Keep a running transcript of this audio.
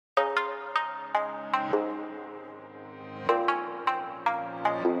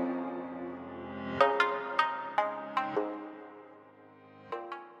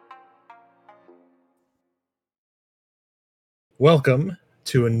Welcome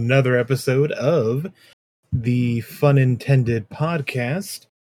to another episode of the Fun Intended podcast.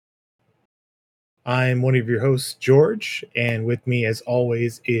 I'm one of your hosts, George, and with me, as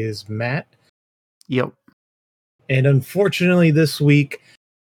always, is Matt. Yep. And unfortunately, this week,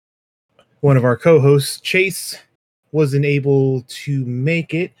 one of our co-hosts, Chase, wasn't able to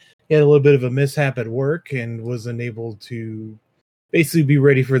make it. He had a little bit of a mishap at work and wasn't able to basically be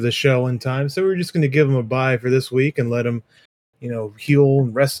ready for the show in time. So we're just going to give him a bye for this week and let him heal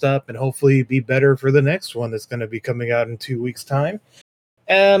and rest up and hopefully be better for the next one that's going to be coming out in 2 weeks' time.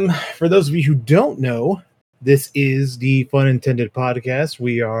 For those of you who don't know, this is the Fun Intended podcast.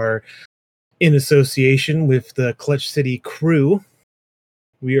 We are in association with the Clutch City crew.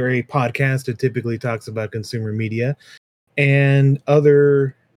 We are a podcast that typically talks about consumer media and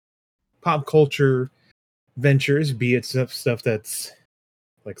other pop culture ventures, be it stuff that's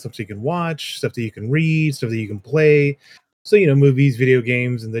like stuff you can watch, stuff that you can read, stuff that you can play. So, movies, video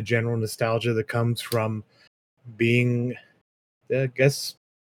games, and the general nostalgia that comes from being, I guess,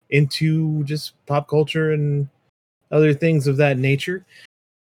 into just pop culture and other things of that nature.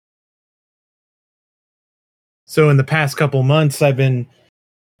 So in the past couple months, I've been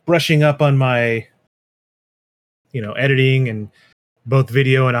brushing up on my, editing and both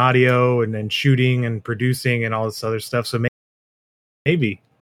video and audio and then shooting and producing and all this other stuff. So maybe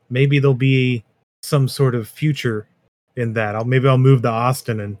there'll be some sort of future in that. I'll move to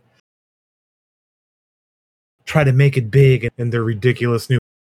Austin and try to make it big in their ridiculous new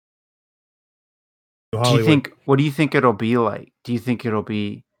Hollywood. What do you think it'll be like? Do you think it'll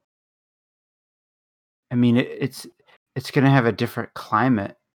be, it's going to have a different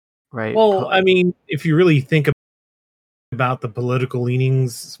climate, right? Well, if you really think about the political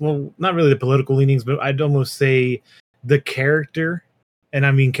leanings, well, not really the political leanings, but I'd almost say the character, and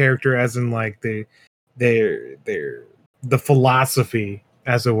I mean character as in like the philosophy,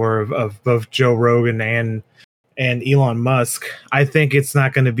 as it were, of both Joe Rogan and Elon Musk. I think it's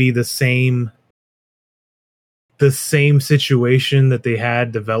not going to be the same situation that they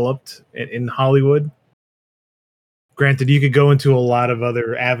had developed in Hollywood. Granted, you could go into a lot of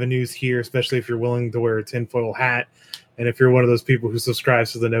other avenues here, especially if you're willing to wear a tinfoil hat, and if you're one of those people who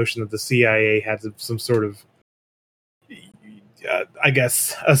subscribes to the notion that the CIA had some sort of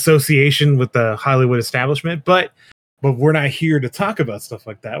association with the Hollywood establishment, but we're not here to talk about stuff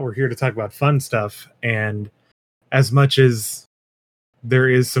like that. We're here to talk about fun stuff. And as much as there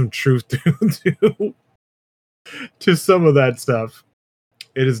is some truth to some of that stuff,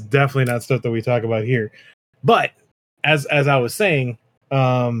 it is definitely not stuff that we talk about here. But as I was saying,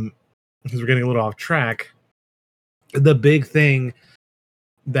 because we're getting a little off track, the big thing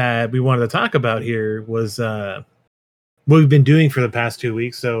that we wanted to talk about here was what we've been doing for the past 2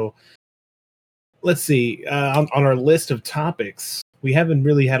 weeks. So let's see, on our list of topics, we haven't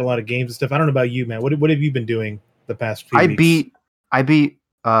really had a lot of games and stuff. I don't know about you, man. What have you been doing the past few weeks? I beat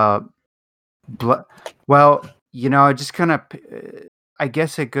well, just kind of, I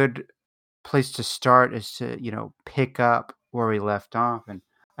guess a good place to start is to, pick up where we left off. And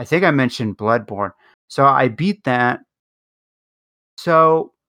I think I mentioned Bloodborne. So I beat that.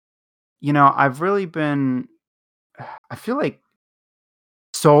 So, I've really been, I feel like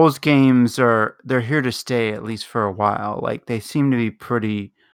Souls games they're here to stay, at least for a while. Like, they seem to be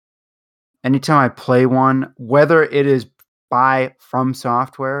pretty, anytime I play one, whether it is from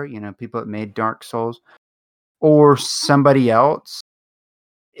software, people that made Dark Souls, or somebody else,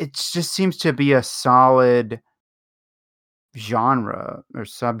 it just seems to be a solid genre or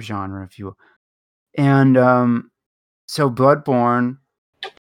subgenre, if you will. And so Bloodborne,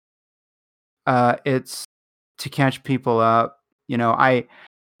 it's to catch people up.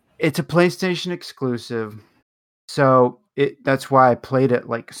 It's a PlayStation exclusive, so that's why I played it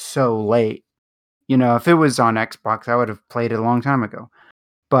like so late. If it was on Xbox, I would have played it a long time ago.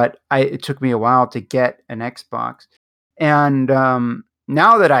 But it took me a while to get an Xbox, and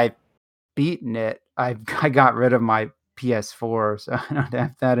now that I've beaten it, I got rid of my PS4, so I don't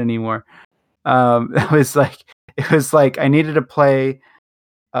have that anymore. It was like I needed to play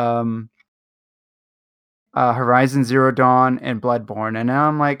Horizon Zero Dawn and Bloodborne, and now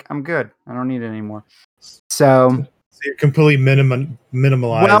I'm like, I'm good. I don't need it anymore. So you're completely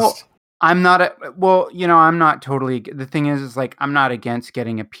minimalized. Well, I'm not I'm not totally. The thing is like, I'm not against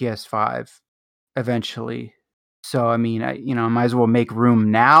getting a PS5 eventually. So I mean, I might as well make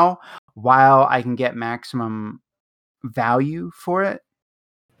room now while I can get maximum value for it.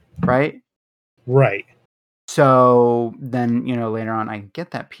 Right. So then, later on I can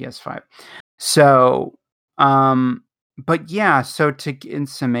get that PS5. So, but yeah, so in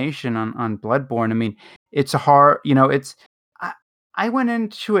summation on Bloodborne, I mean, it's a hard, I went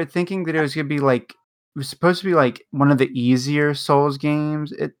into it thinking that it was gonna be like it was supposed to be like one of the easier Souls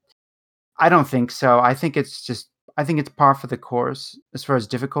games. I don't think so. I think it's par for the course as far as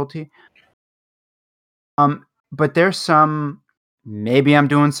difficulty. But there's some maybe I'm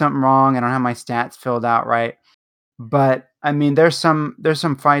doing something wrong. I don't have my stats filled out right. But I mean, there's some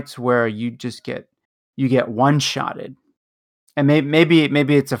fights where you get one shotted, and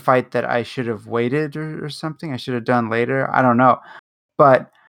maybe it's a fight that I should have waited or something. I should have done later. I don't know,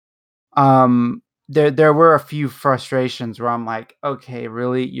 but there were a few frustrations where I'm like, okay,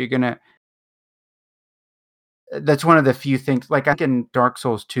 really, you're gonna. That's one of the few things. Like I think in Dark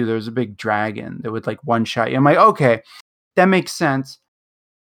Souls 2, there's a big dragon that would like one shot you. I'm like, okay, that makes sense,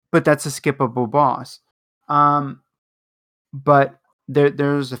 but that's a skippable boss. Um, but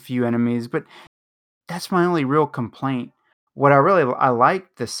there's a few enemies, but that's my only real complaint. What I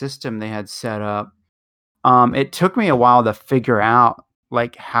liked the system they had set up. It took me a while to figure out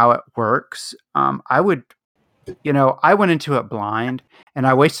like how it works. I went into it blind, and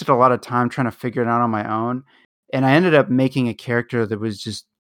I wasted a lot of time trying to figure it out on my own. And I ended up making a character that was just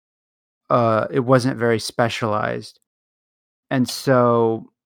it wasn't very specialized. And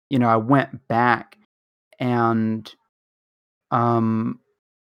so, I went back and um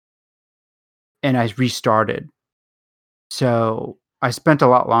and I restarted. So I spent a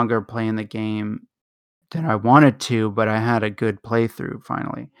lot longer playing the game than I wanted to, but I had a good playthrough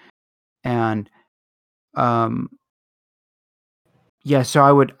finally. And um yeah, so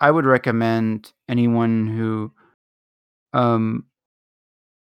I would recommend anyone who um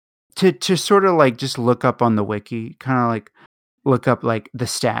to sort of like just look up on the wiki, kind of like look up like the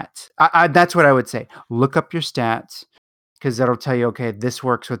stats. That's what I would say. Look up your stats because that'll tell you, okay, this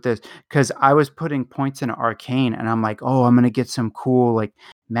works with this. Because I was putting points in arcane, and I'm like, oh, I'm gonna get some cool like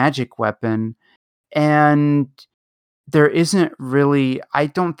magic weapon, and there isn't really. I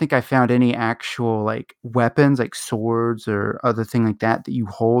don't think I found any actual like weapons, like swords or other thing like that you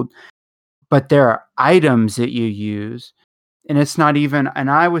hold. But there are items that you use, and it's not even. And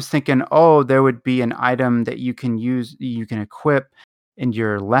I was thinking, oh, there would be an item that you can use, you can equip in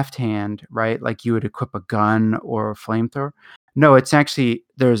your left hand, right? Like you would equip a gun or a flamethrower. No, it's actually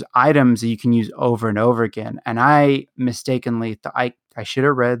there's items that you can use over and over again. And I mistakenly thought I should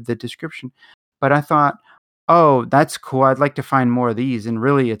have read the description, but I thought, oh, that's cool. I'd like to find more of these. And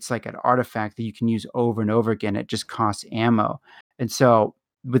really, it's like an artifact that you can use over and over again. It just costs ammo. And so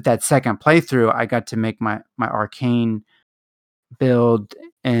with that second playthrough, I got to make my arcane build,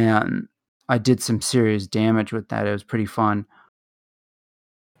 and I did some serious damage with that. It was pretty fun.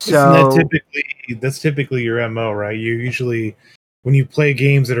 Isn't that So typically your MO, right? You usually when you play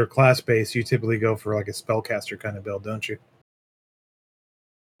games that are class based, you typically go for like a spellcaster kind of build, don't you?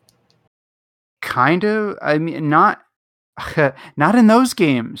 kind of, I mean, not not in those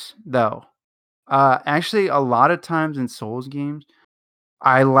games though. Actually, a lot of times in Souls games,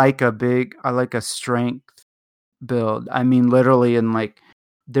 I like a strength build. I mean, literally, in like,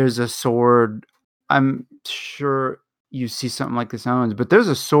 there's a sword. I'm sure you see something like this on, but there's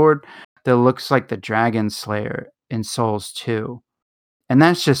a sword that looks like the Dragon Slayer in Souls 2. And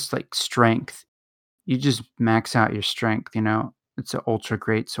that's just like strength. You just max out your strength, It's an ultra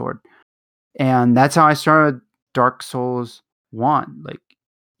great sword. And that's how I started Dark Souls 1. Like,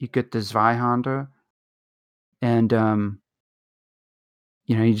 you get the Zweihander, and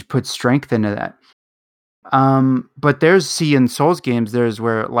you just put strength into that. But in Souls games, there's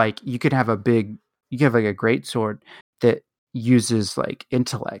where like you could have like a great sword that uses like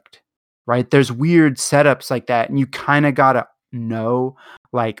intellect, right? There's weird setups like that, and you kind of gotta know,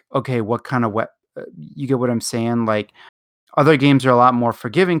 like, okay, what kind of you get what I'm saying? Like, other games are a lot more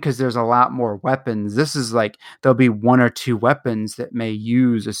forgiving because there's a lot more weapons. This is like there'll be one or two weapons that may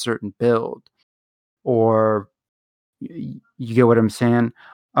use a certain build, or you get what I'm saying?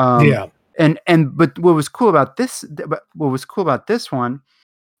 Um, Yeah. and but what was cool about this one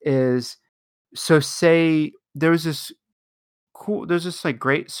is, so say there's this like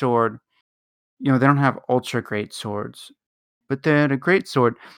great sword. They don't have ultra great swords, but they had a great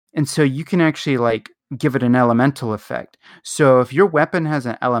sword, and so you can actually like give it an elemental effect. So if your weapon has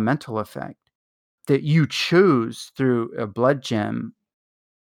an elemental effect that you choose through a blood gem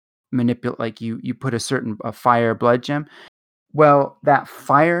manipulate, like you put a fire blood gem. Well, that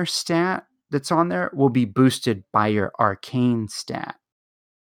fire stat that's on there will be boosted by your arcane stat.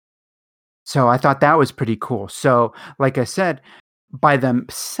 So I thought that was pretty cool. So, like I said, by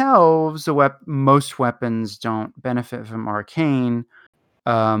themselves, most weapons don't benefit from arcane.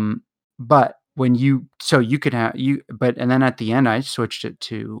 But when you could have and then at the end, I switched it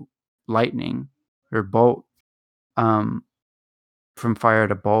to lightning or bolt. Um, from fire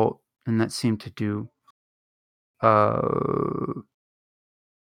to bolt, and that seemed to do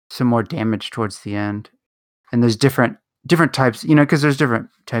some more damage towards the end. And there's different types, because there's different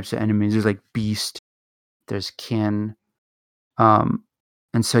types of enemies. There's like beast, there's kin, and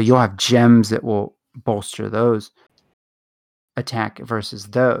so you'll have gems that will bolster those attack versus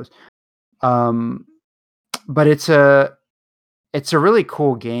those. But it's a really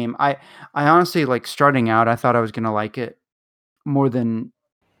cool game. I honestly, like, starting out, I thought I was gonna like it more than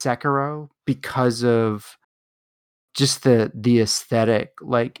Sekiro because of just the aesthetic.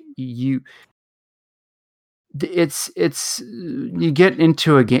 Like, you get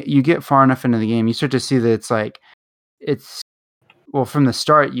into a game, you get far enough into the game, you start to see that from the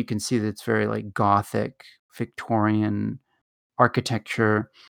start you can see that it's very like Gothic, Victorian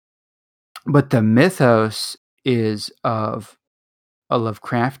architecture, but the mythos is of a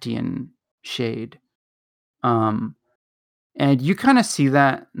Lovecraftian shade. And you kind of see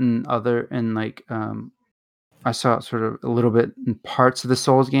that I saw it sort of a little bit in parts of the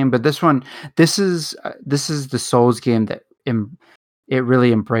Souls game, but this is the Souls game that it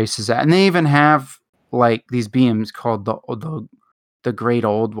really embraces that. And they even have like these beams called the Great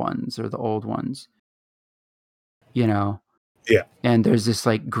Old Ones, or the Old Ones, Yeah. And there's this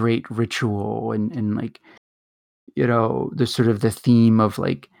like great ritual and like, there's sort of the theme of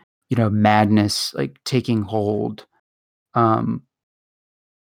like, madness, like taking hold. And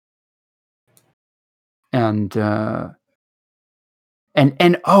the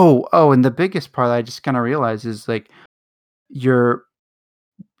biggest part I just kind of realized is like your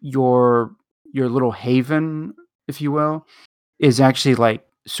little haven, if you will, is actually like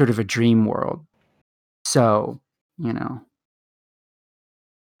sort of a dream world. So,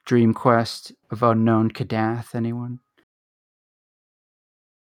 Dream Quest of Unknown Kadath, anyone?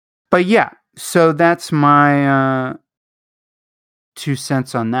 But yeah, so that's my 2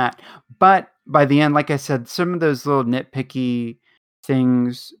 cents on that. But by the end, like I said, some of those little nitpicky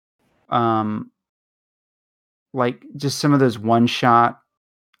things, like just some of those one shot,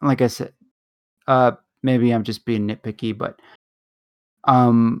 like I said, maybe I'm just being nitpicky, but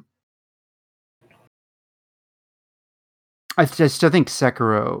I still think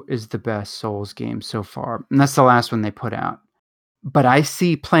Sekiro is the best Souls game so far, and that's the last one they put out. But I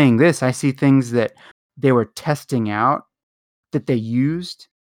see things that they were testing out that they used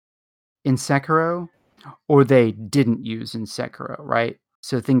in Sekiro, or they didn't use in Sekiro, right?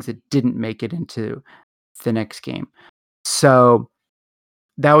 So things that didn't make it into the next game. So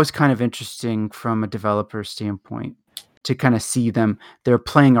that was kind of interesting from a developer standpoint to kind of see them. They're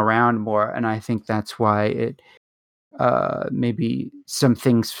playing around more, and I think that's why it maybe some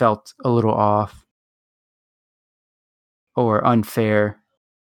things felt a little off or unfair.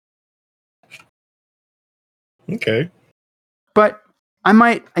 Okay. But I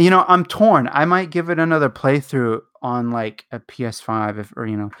might, I'm torn. I might give it another playthrough on like a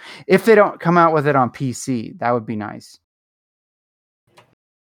PS5 if they don't come out with it on PC, that would be nice.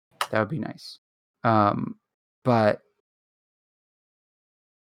 But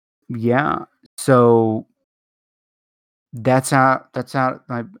yeah, so that's out.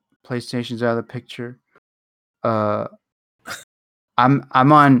 My PlayStation's out of the picture. I'm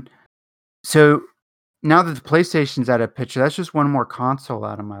on. So now that the PlayStation's out of the picture, that's just one more console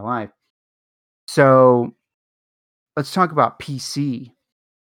out of my life. So let's talk about PC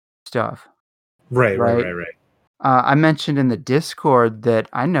stuff. Right. I mentioned in the Discord that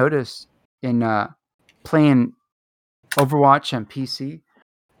I noticed in playing Overwatch on PC,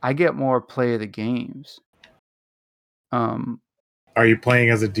 I get more play of the games. Are you playing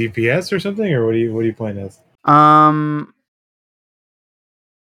as a DPS or something, or what are you playing as?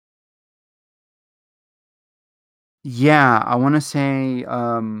 Yeah, I want to say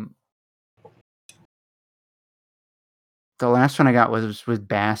the last one I got was with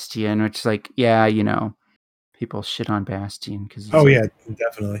Bastion, which is like, yeah, people shit on Bastion because yeah,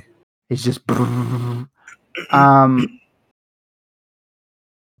 definitely. It's just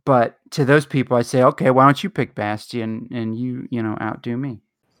but to those people I say, okay, why don't you pick Bastion and you outdo me?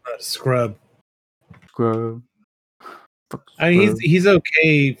 Scrub. I mean, he's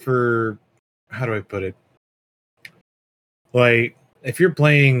okay for, how do I put it? Like, if you're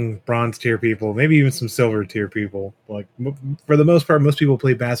playing bronze tier people, maybe even some silver tier people, like for the most part, most people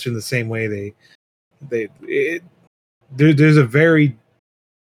play Bastion the same way. There's a very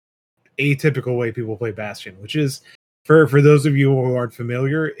atypical way people play Bastion, which is, for those of you who aren't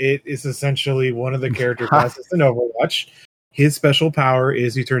familiar, it is essentially one of the character classes in Overwatch. His special power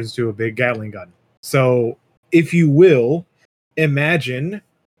is he turns into a big Gatling gun. So, if you will, imagine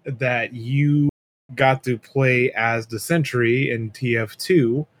that you got to play as the Sentry in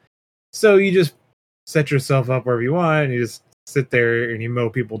TF2. So you just set yourself up wherever you want, and you just sit there and you mow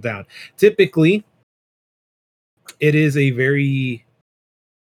people down. Typically, it is a very,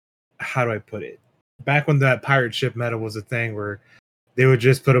 how do I put it? Back when that pirate ship meta was a thing where they would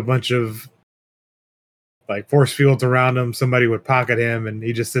just put a bunch of like force fields around him, somebody would pocket him, and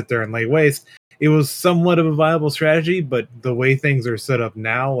he'd just sit there and lay waste. It was somewhat of a viable strategy, but the way things are set up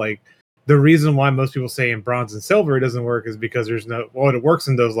now, like the reason why most people say in bronze and silver it doesn't work is because there's no, well, it works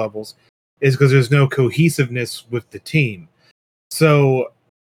in those levels, is because there's no cohesiveness with the team. So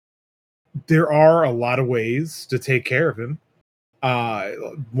there are a lot of ways to take care of him.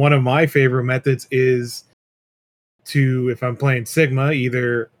 One of my favorite methods is to, if I'm playing Sigma,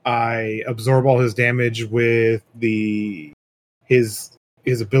 either I absorb all his damage with his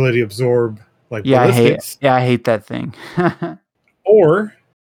ability to absorb like ballistics. I hate that thing. Or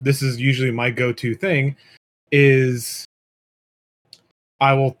this is usually my go-to thing is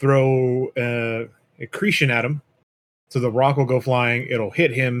I will throw accretion at him. So the rock will go flying, it'll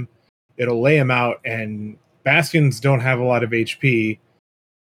hit him, it'll lay him out, and Bastions don't have a lot of HP.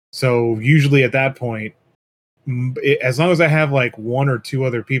 So usually at that point, as long as I have like one or two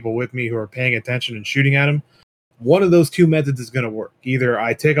other people with me who are paying attention and shooting at him, one of those two methods is going to work. Either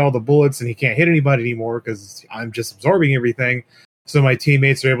I take all the bullets and he can't hit anybody anymore because I'm just absorbing everything, so my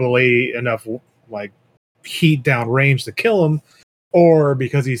teammates are able to lay enough like heat down range to kill him, or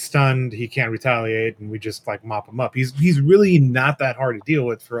because he's stunned, he can't retaliate and we just like mop him up. He's really not that hard to deal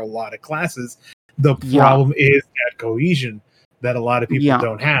with for a lot of classes. The problem is that cohesion that a lot of people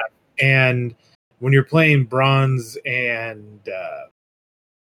don't have. And when you're playing bronze and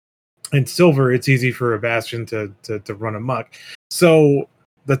silver, it's easy for a Bastion to run amok. So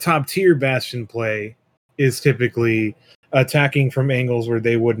the top tier Bastion play is typically attacking from angles where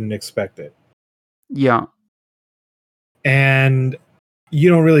they wouldn't expect it. Yeah. And you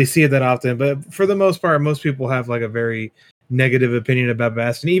don't really see it that often, but for the most part, most people have like a very negative opinion about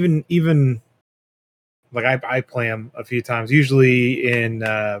Bastion. Even like I play him a few times, usually in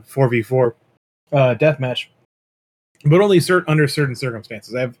 4v4 deathmatch, but only under certain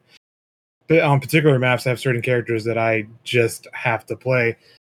circumstances. On particular maps, I have certain characters that I just have to play,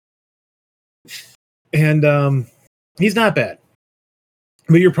 and he's not bad.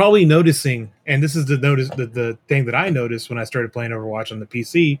 But you're probably noticing, and this is the thing that I noticed when I started playing Overwatch on the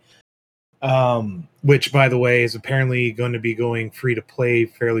PC, which, by the way, is apparently going to be going free to play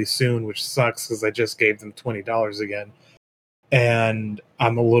fairly soon, which sucks because I just gave them $20 again, and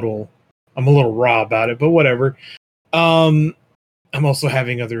I'm a little raw about it, but whatever. I'm also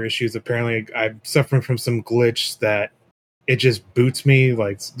having other issues. Apparently, I'm suffering from some glitch that it just boots me.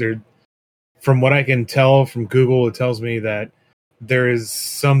 Like, from what I can tell from Google, it tells me that there is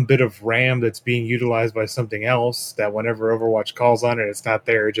some bit of RAM that's being utilized by something else that whenever Overwatch calls on it, it's not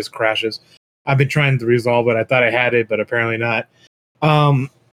there. It just crashes. I've been trying to resolve it. I thought I had it, but apparently not.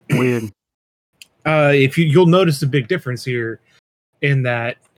 Weird. If you'll notice a big difference here in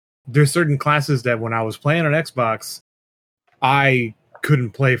that there's certain classes that when I was playing on Xbox, I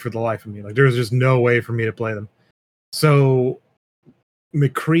couldn't play for the life of me. Like, there was just no way for me to play them. So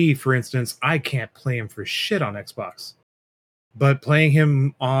McCree, for instance, I can't play him for shit on Xbox. But playing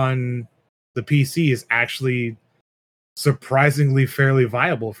him on the PC is actually surprisingly fairly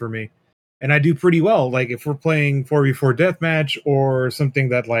viable for me. And I do pretty well. Like, if we're playing 4v4 deathmatch or something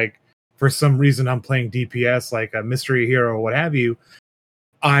that, like, for some reason I'm playing DPS, like a mystery hero or what have you,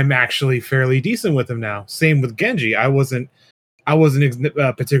 I'm actually fairly decent with him now. Same with Genji. I wasn't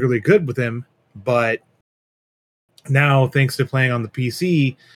particularly good with him, but now, thanks to playing on the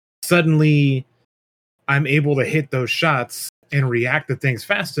PC, suddenly I'm able to hit those shots and react to things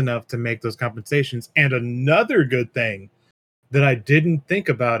fast enough to make those compensations. And another good thing that I didn't think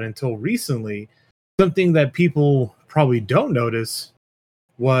about until recently, something that people probably don't notice,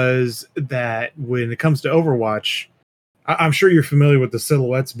 was that when it comes to Overwatch, I'm sure you're familiar with the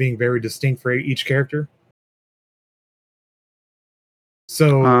silhouettes being very distinct for each character.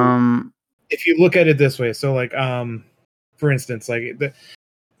 So if you look at it this way, so like for instance, like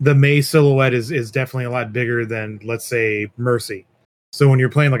the Mei silhouette is definitely a lot bigger than, let's say, Mercy. So when you're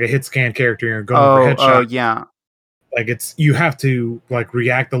playing like a hit scan character and you're going for headshots, like you have to like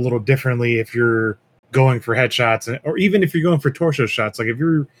react a little differently if you're going for headshots, or even if you're going for torso shots. Like if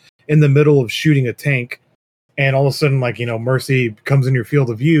you're in the middle of shooting a tank and all of a sudden, like, you know, Mercy comes in your field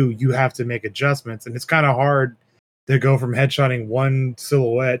of view, you have to make adjustments, and it's kind of hard to go from headshotting one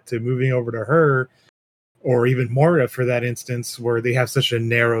silhouette to moving over to her, or even Moira for that instance, where they have such a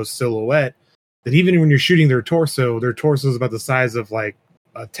narrow silhouette that even when you're shooting their torso is about the size of like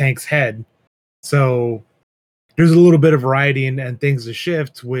a tank's head. So there's a little bit of variety and things to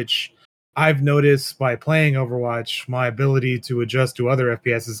shift, which I've noticed by playing Overwatch, my ability to adjust to other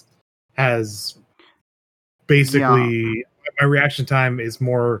FPSs has basically my reaction time is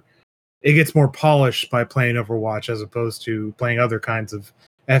more, it gets more polished by playing Overwatch as opposed to playing other kinds of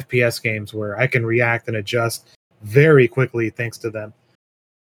FPS games where I can react and adjust very quickly thanks to them.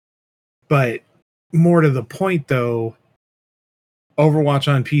 But more to the point though, Overwatch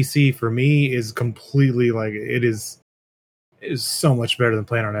on PC for me is completely like it is so much better than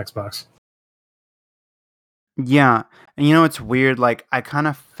playing on Xbox. Yeah. And you know it's weird, like I kind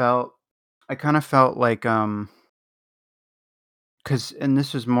of felt like cuz and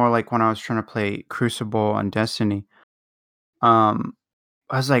this was more like when I was trying to play Crucible on Destiny. I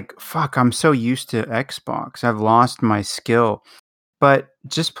was like, fuck, I'm so used to Xbox. I've lost my skill. But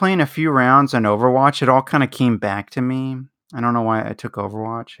just playing a few rounds on Overwatch, it all kind of came back to me. I don't know why I took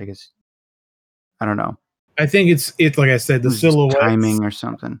Overwatch. I guess I don't know. I think it's like I said, It was just timing or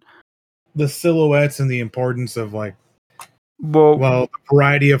something. The silhouettes and the importance of like well the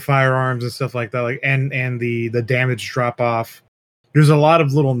variety of firearms and stuff like that, like and the damage drop off. There's a lot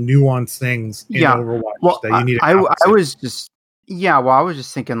of little nuanced things in Overwatch that you need to I was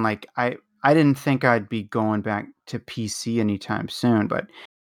just thinking like I didn't think I'd be going back to PC anytime soon, but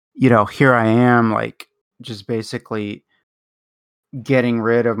you know, here I am like just basically getting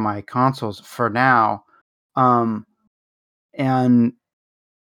rid of my consoles for now. And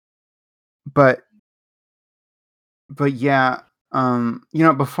but yeah, you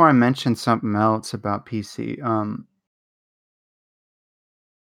know, before I mention something else about PC,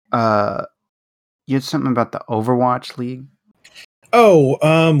 you had something about the Overwatch League? Oh,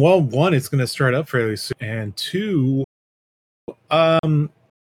 well, one, it's going to start up fairly soon, and two,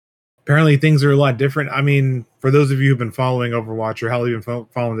 apparently things are a lot different. I mean, for those of you who've been following Overwatch or how you've been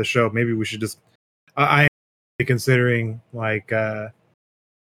following the show, maybe we should just, I am considering like a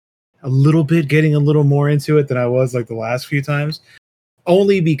little bit getting a little more into it than I was like the last few times,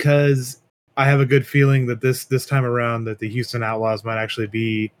 only because I have a good feeling that this time around that the Houston Outlaws might actually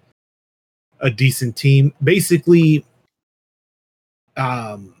be a decent team. Basically,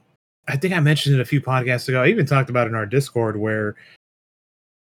 I think I mentioned it a few podcasts ago. I even talked about it in our Discord where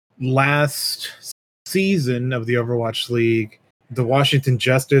last season of the Overwatch League, the Washington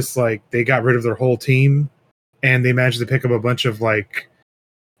Justice, like they got rid of their whole team and they managed to pick up a bunch of like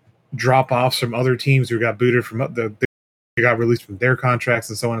drop-offs from other teams who got booted from they got released from their contracts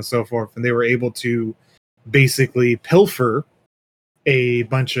and so on and so forth. And they were able to basically pilfer a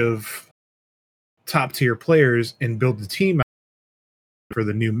bunch of top tier players and build the team for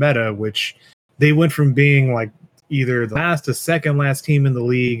the new meta, which they went from being like either the last to second last team in the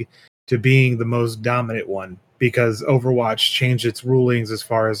league to being the most dominant one, because Overwatch changed its rulings as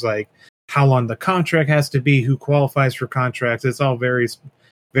far as like how long the contract has to be, who qualifies for contracts. It's all very,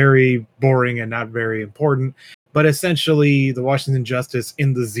 very boring and not very important. But essentially, the Washington Justice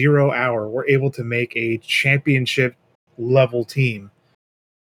in the 0 hour were able to make a championship level team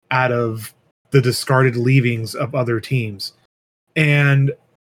out of the discarded leavings of other teams. And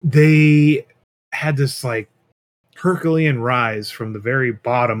they had this like Herculean rise from the very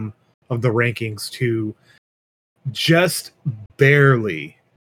bottom of the rankings to just barely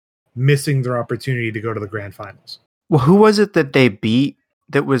missing their opportunity to go to the grand finals. Well, who was it that they beat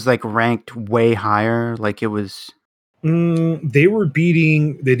that was like ranked way higher? Like it was. They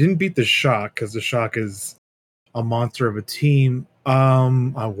didn't beat the Shock because the Shock is a monster of a team.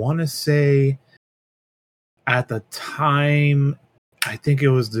 I want to say at the time, I think it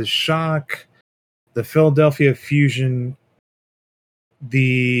was the Shock, the Philadelphia Fusion,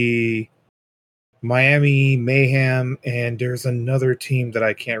 the Miami Mayhem, and there's another team that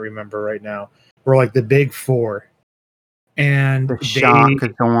I can't remember right now. We're like the big four. And the Shock is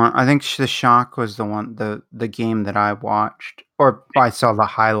the one. I think the Shock was the one, the game that I watched, or I saw the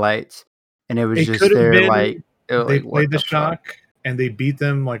highlights, and it was just there like they played the Shock and they beat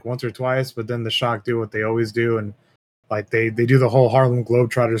them like once or twice, but then the Shock do what they always do, and like they do the whole Harlem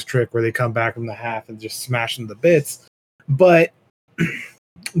Globetrotters trick where they come back from the half and just smash them to bits. But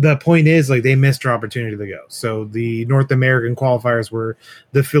the point is, like, they missed their opportunity to go. So the North American qualifiers were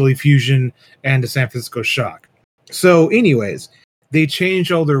the Philly Fusion and the San Francisco Shock. So anyways, they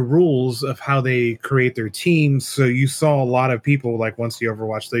changed all their rules of how they create their teams. So you saw a lot of people, like once the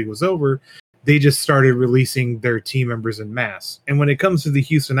Overwatch League was over, they just started releasing their team members en masse. And when it comes to the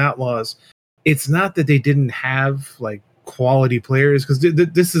Houston Outlaws, it's not that they didn't have like quality players, because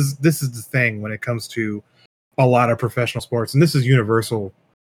this is the thing when it comes to a lot of professional sports, and this is universal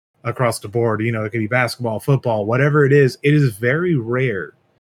across the board. You know, it could be basketball, football, whatever it is very rare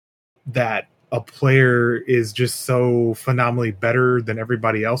that a player is just so phenomenally better than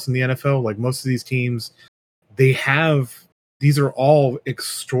everybody else in the NFL. Like most of these teams, these are all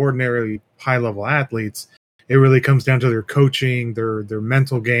extraordinarily high level athletes. It really comes down to their coaching, their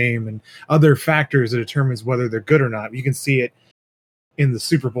mental game, and other factors that determines whether they're good or not. You can see it in the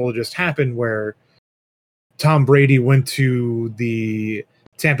Super Bowl that just happened, where Tom Brady went to the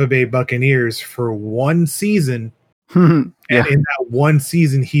Tampa Bay Buccaneers for one season. And in that one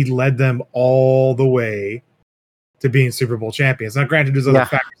season, he led them all the way to being Super Bowl champions. Now, granted, there's other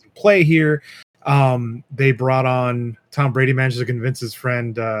factors in play here. They brought on Tom Brady, managed to convince his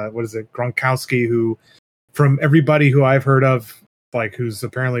friend, Gronkowski, who, from everybody who I've heard of, like who's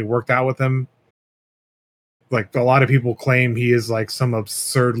apparently worked out with him, like a lot of people claim he is like some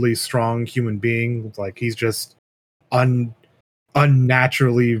absurdly strong human being. Like he's just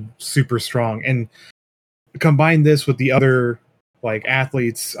unnaturally super strong. And combine this with the other like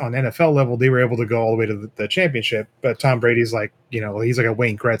athletes on NFL level, they were able to go all the way to the championship. But Tom Brady's like, he's like a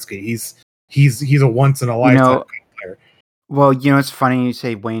Wayne Gretzky. He's a once in a lifetime player. Well, it's funny you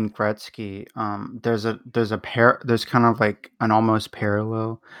say Wayne Gretzky. There's kind of like an almost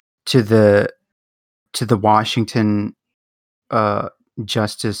parallel to the Washington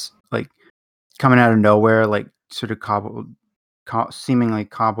Justice, like coming out of nowhere, like sort of seemingly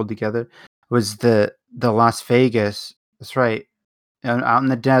cobbled together, was the Las Vegas. That's right, out in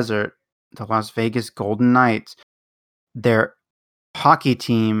the desert, the Las Vegas Golden Knights. Their hockey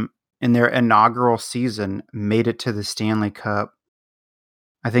team in their inaugural season made it to the Stanley Cup.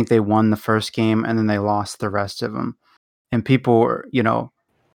 I think they won the first game and then they lost the rest of them. And people were,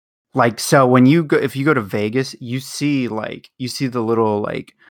 like, so when if you go to Vegas, you see the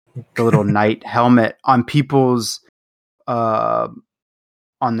little knight helmet on people's, on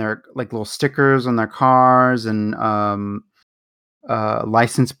their like little stickers on their cars and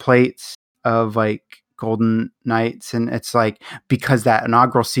license plates of like Golden Knights. And it's like, because that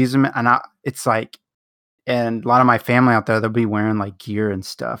inaugural season, and and a lot of my family out there, they'll be wearing like gear and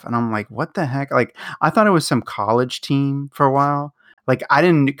stuff. And I'm like, what the heck? Like, I thought it was some college team for a while. Like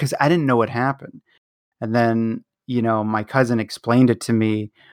because I didn't know what happened. And then, my cousin explained it to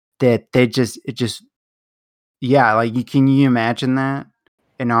me that like, can you imagine that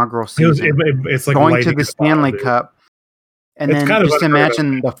inaugural season? It's like going to the Stanley Cup. And then just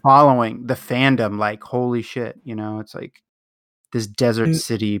imagine the following, the fandom, like, holy shit, it's like this desert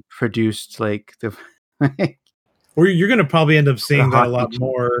city produced like the Or you're going to probably end up seeing that a lot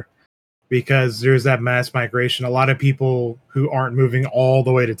more because there's that mass migration. A lot of people who aren't moving all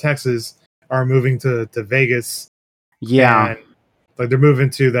the way to Texas are moving to Vegas. Yeah. And like they're moving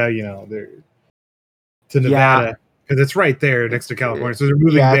to they're to Nevada because it's right there next to California. So they're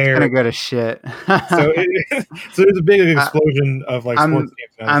moving there. It's gonna go to shit. so there's a big explosion of like sports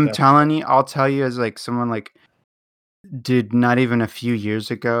games. I'll tell you as like someone like did not even a few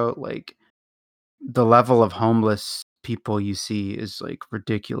years ago, like the level of homeless people you see is like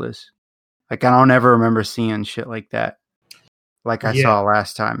ridiculous. Like I don't ever remember seeing shit like that. Like I saw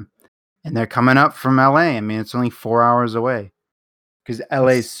last time. And they're coming up from LA. I mean, it's only 4 hours away. Because LA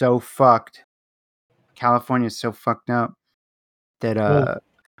is so fucked. California is so fucked up that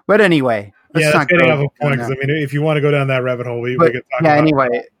but anyway, let's not getting off a point because I mean, if you want to go down that rabbit hole, we could talk about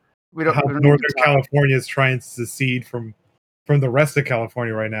anyway, we don't Northern California is trying to secede from the rest of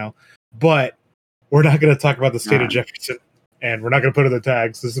California right now. But we're not going to talk about the state of Jefferson, and we're not going to put in the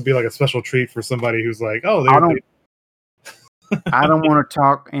tags. This would be like a special treat for somebody who's like, oh, I don't want to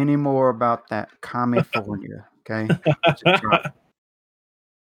talk anymore about that California. Okay.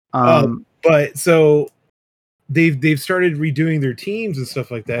 But so they've started redoing their teams and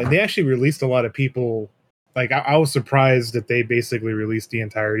stuff like that, and they actually released a lot of people. Like I was surprised that they basically released the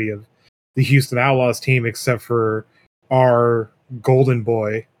entirety of the Houston Outlaws team except for our golden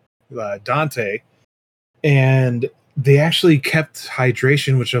boy Dante, and they actually kept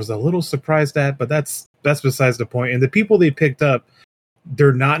hydration, which I was a little surprised at, but that's besides the point. And the people they picked up,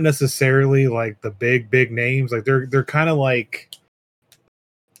 they're not necessarily like the big names. Like they're kind of like,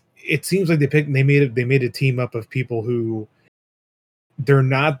 it seems like they made a team up of people who they're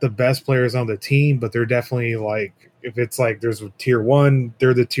not the best players on the team, but they're definitely like, if it's like there's a tier 1,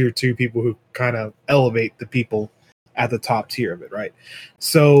 they're the tier 2 people who kind of elevate the people at the top tier of it, right?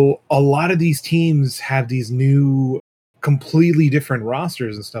 So a lot of these teams have these new, completely different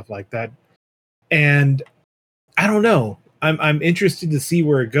rosters and stuff like that. And I don't know. I'm interested to see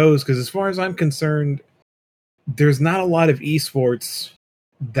where it goes because as far as I'm concerned, there's not a lot of esports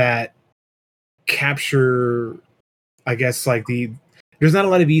that capture, I guess, there's not a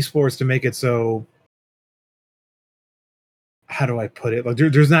lot of esports to make it so, how do I put it? Like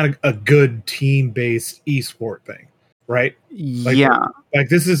there's not a good team based esport thing, right? Like Yeah. like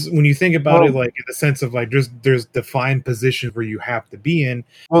this is when you think about it, Well, like in the sense of like there's defined positions where you have to be in.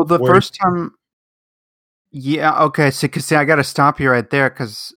 well, the Where first time, yeah, okay. So, cause see, I got to stop you right there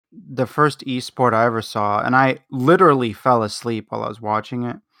because the first esport I ever saw, and I literally fell asleep while I was watching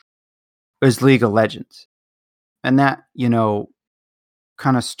it, was League of Legends, and that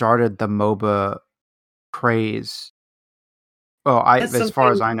kind of started the MOBA craze. Oh, that's as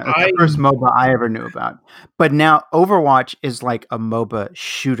far as something I know, it's the I first MOBA I ever knew about. But now Overwatch is like a MOBA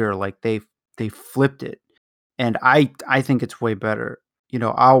shooter. Like they flipped it, and I think it's way better.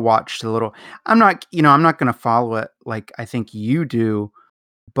 I'll watch the little. I'm not going to follow it like I think you do,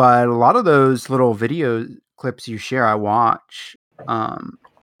 but a lot of those little video clips you share, I watch,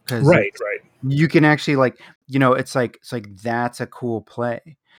 because right, it's right. you can actually like it's like that's a cool play.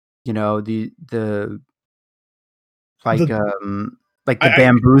 The like The um like the I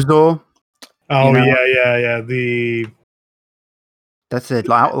bamboozle, you oh know, yeah. The that's the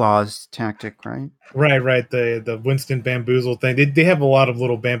outlaws tactic, right? right. The Winston bamboozle thing. They have a lot of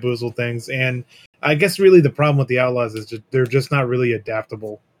little bamboozle things, and I guess really the problem with the Outlaws is they're just not really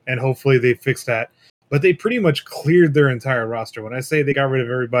adaptable. And hopefully they fix that. But they pretty much cleared their entire roster. When I say they got rid of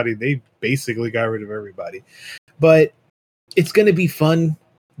everybody, they basically got rid of everybody. But it's going to be fun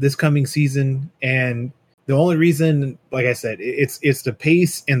this coming season, and the only reason, like I said, it's the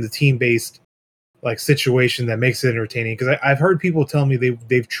pace and the team based like situation that makes it entertaining. Because I've heard people tell me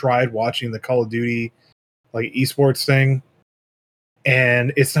they've tried watching the Call of Duty like esports thing,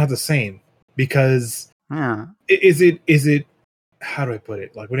 and it's not the same because Yeah. is it how do I put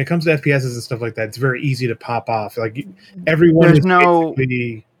it? Like when it comes to FPSs and stuff like that, it's very easy to pop off. Like everyone There's is no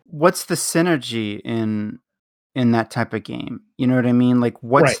basically what's the synergy in that type of game? You know what I mean? Like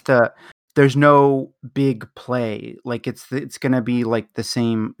right. there's no big play. Like it's going to be like it's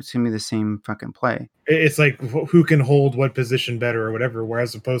going to be the same fucking play. It's like who can hold what position better or whatever.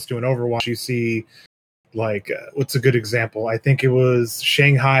 Whereas opposed to an Overwatch, you see like what's a good example? I think it was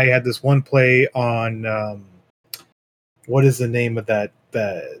Shanghai had this one play on what is the name of that?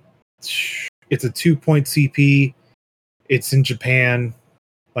 It's a 2 point CP. It's in Japan.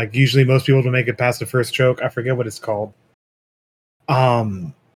 Like usually most people don't make it past the first choke. I forget what it's called.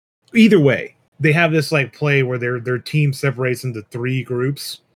 Um, Either way, they have this like play where their team separates into three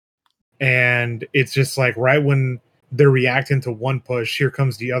groups, and it's just like right when they're reacting to one push, here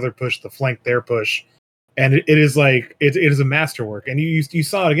comes the other push to flank their push, and it is like it is a masterwork. And you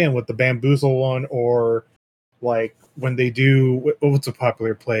saw it again with the bamboozle one, or like when they do what's a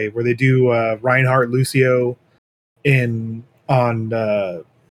popular play where they do Reinhardt Lucio in on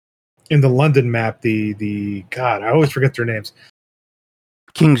in the London map. The God, I always forget their names.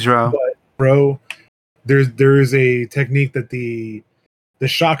 Kings Row. But bro, there's a technique that the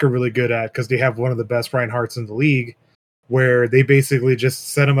Shock are really good at because they have one of the best Reinhardts in the league, where they basically just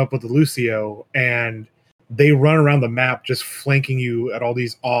set him up with the Lucio and they run around the map just flanking you at all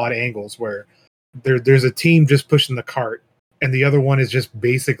these odd angles where there's a team just pushing the cart and the other one is just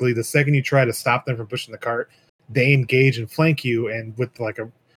basically the second you try to stop them from pushing the cart, they engage and flank you, and with like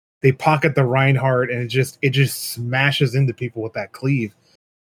they pocket the Reinhardt and it just smashes into people with that cleave.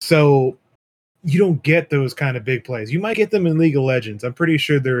 So you don't get those kind of big plays. You might get them in League of Legends. I'm pretty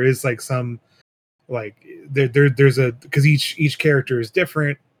sure there is like some like there's a because each character is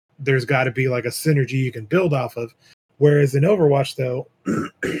different. There's got to be like a synergy you can build off of. Whereas in Overwatch, though,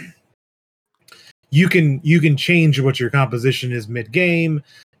 you can change what your composition is mid game.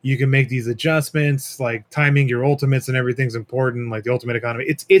 You can make these adjustments, like timing your ultimates and everything's important. Like the ultimate economy,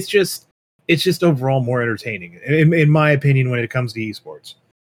 it's just overall more entertaining, in my opinion, when it comes to esports.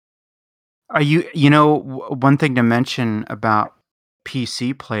 Are one thing to mention about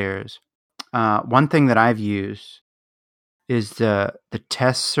PC players? One thing that I've used is the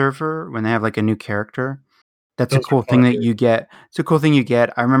test server when they have like a new character. That's a Those are cool thing fun, that dude. you get. It's a cool thing you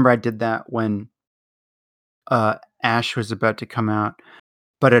get. I remember I did that when Ash was about to come out.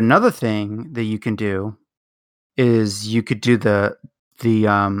 But another thing that you can do is you could do the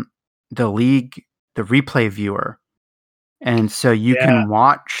league the replay viewer, and so you Yeah. can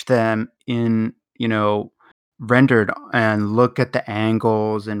watch them in rendered and look at the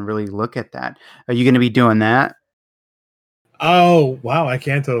angles and really look at that. Are you going to be doing that? Oh wow, I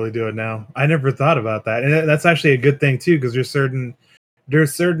can totally do it now. I never thought about that, and that's actually a good thing too, because there's certain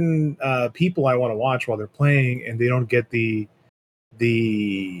people I want to watch while they're playing, and they don't get the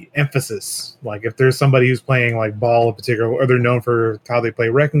emphasis. Like if there's somebody who's playing like ball in particular, or they're known for how they play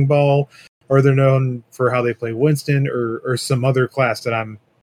wrecking ball, or they're known for how they play Winston, or some other class that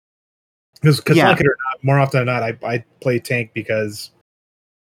Because like it or not, more often than not, I play tank because.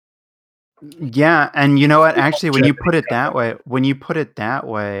 Yeah, and you know what? Actually, when you put it that way,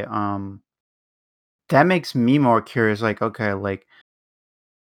 that makes me more curious. Like, okay, like,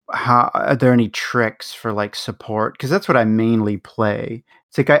 how are there any tricks for like support? Because that's what I mainly play.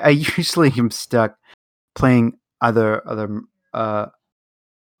 It's like I usually am stuck playing other uh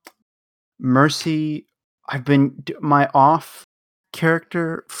Mercy. My off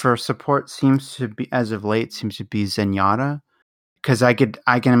character for support seems to be, as of late, seems to be Zenyatta, because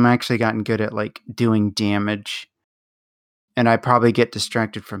I'm actually gotten good at like doing damage, and I probably get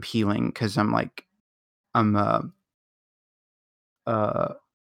distracted from healing because I'm a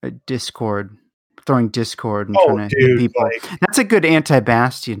Discord, throwing Discord and trying to hit people. Like, that's a good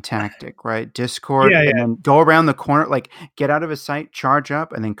anti-Bastion tactic, right? Discord, yeah, and then go around the corner, like get out of his sight, charge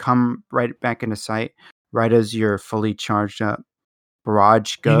up, and then come right back into sight right as you're fully charged up.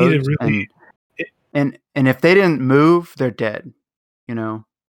 Barrage goes, really, and if they didn't move, they're dead. You know.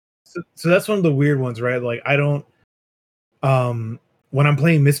 So that's one of the weird ones, right? Like I don't. When I'm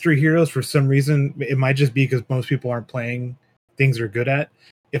playing mystery heroes, for some reason, it might just be because most people aren't playing things they're good at.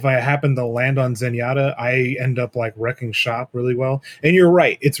 If I happen to land on Zenyatta, I end up like wrecking shop really well. And you're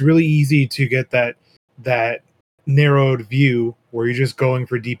right; it's really easy to get that narrowed view where you're just going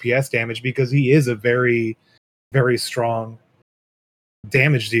for DPS damage because he is a very, very strong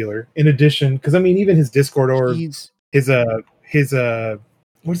damage dealer. In addition, because I mean, even his Discord orb, his what's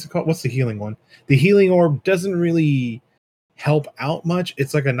it called? What's the healing one? The healing orb doesn't really help out much.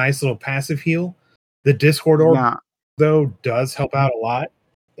 It's like a nice little passive heal. The Discord orb, though, does help out a lot.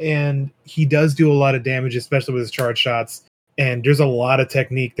 And he does do a lot of damage, especially with his charge shots. And there's a lot of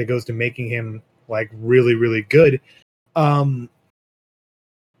technique that goes to making him like really, really good.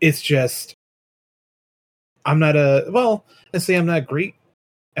 It's just I'm not great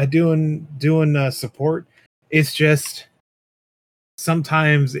at doing support. It's just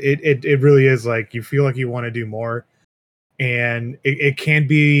sometimes it really is like you feel like you want to do more. And it can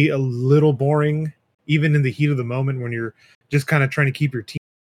be a little boring, even in the heat of the moment when you're just kind of trying to keep your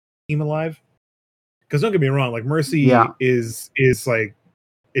team alive. Because don't get me wrong, like Mercy is like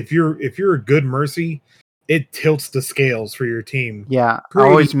if you're a good Mercy, it tilts the scales for your team. Yeah,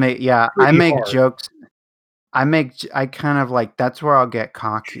 I make jokes. I kind of like that's where I'll get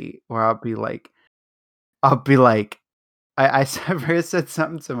cocky, where I'll be like, I said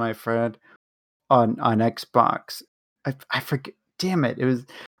something to my friend on Xbox. I forget. Damn it! It was,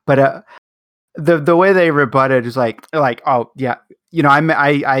 but the way they rebutted is like oh yeah, you know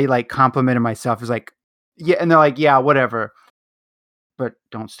I like complimented myself. It's like yeah, and they're like yeah whatever, but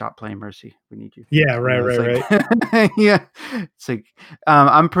don't stop playing Mercy. We need you. Yeah, right. Yeah, it's like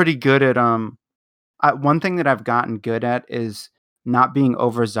I'm pretty good at one thing that I've gotten good at is not being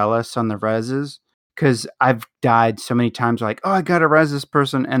overzealous on the reses, because I've died so many times. Like, oh, I got to res this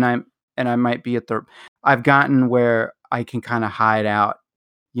person, and I might be at the. I've gotten where I can kind of hide out,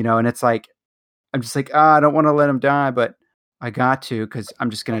 you know, and it's like I'm just like, I don't want to let him die, but I got to because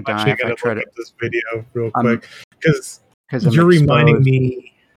I'm just gonna die if I try to. Look at this video real quick because you're reminding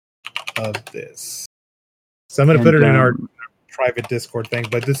me of this. So I'm gonna put it in our private Discord thing,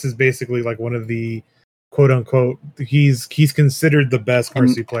 but this is basically like one of the quote unquote he's considered the best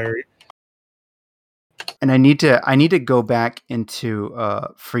Mercy player. And I need to go back into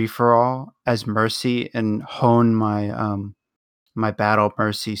free for all as Mercy and hone my my battle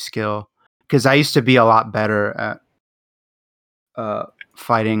Mercy skill, because I used to be a lot better at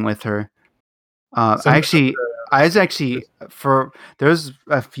fighting with her. There's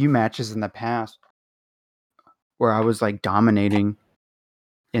a few matches in the past where I was like dominating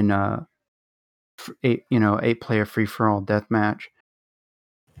in 8-player free for all deathmatch.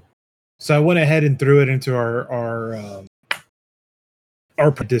 So I went ahead and threw it into our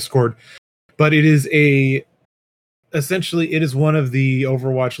Discord, but it is essentially one of the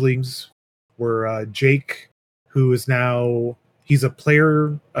Overwatch leagues where Jake, who is now he's a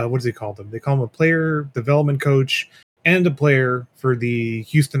player. What does he call them? They call him a player development coach and a player for the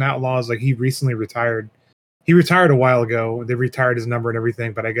Houston Outlaws. Like he recently retired. He retired a while ago. They retired his number and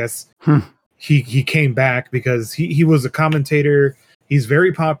everything, but I guess he came back because he was a commentator. He's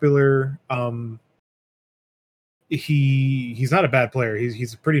very popular. He's not a bad player.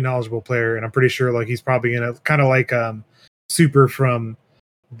 He's a pretty knowledgeable player, and I'm pretty sure like he's probably gonna kind of like Super from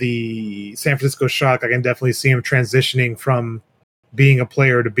the San Francisco Shock. I can definitely see him transitioning from being a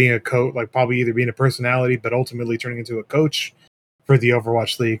player to being a coach, like probably either being a personality, but ultimately turning into a coach for the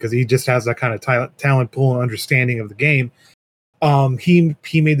Overwatch League because he just has that kind of talent pool and understanding of the game.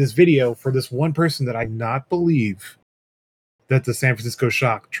 He made this video for this one person that I not believe that the San Francisco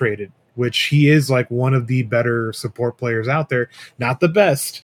Shock traded. which he is like one of the better support players out there. Not the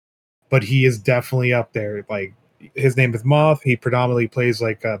best, but he is definitely up there. Like, his name is Moth. He predominantly plays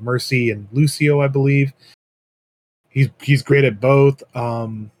like Mercy and Lucio, I believe. He's great at both.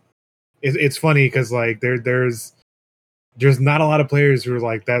 It's funny because like there's not a lot of players who are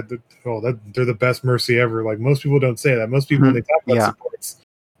like that. They're the best Mercy ever. Like, most people don't say that. Most people, when they talk about supports,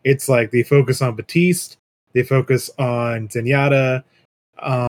 it's like they focus on Batiste, they focus on Zenyatta.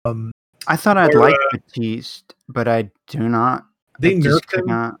 I thought I'd like Batiste, but I do not. They nerfed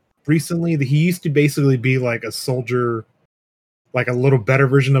him recently. He used to basically be like a soldier, like a little better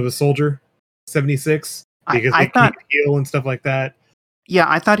version of a soldier 76, because I thought heal and stuff like that. Yeah,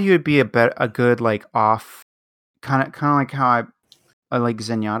 I thought he would be a good like off, kind of like how I like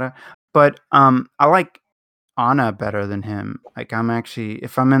Zenyatta, but I like Ana better than him. Like, I'm actually,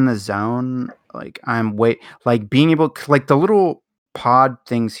 if I'm in the zone, like I'm being able, like the little pod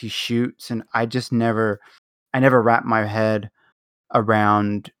things he shoots, and I never wrap my head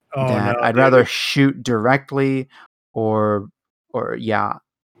around that. No, I'd rather shoot directly, or yeah.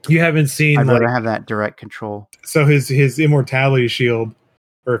 You haven't seen. I'd rather have that direct control. So his immortality shield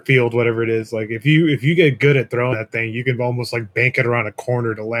or field, whatever it is, like if you get good at throwing that thing, you can almost like bank it around a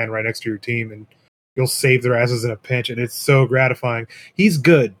corner to land right next to your team, and you'll save their asses in a pinch, and it's so gratifying. He's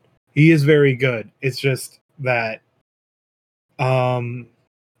good. He is very good. It's just that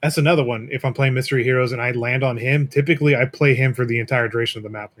that's another one. If I'm playing Mystery Heroes and I land on him, typically I play him for the entire duration of the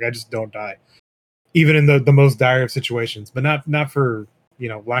map. Like, I just don't die, even in the most dire of situations. But not for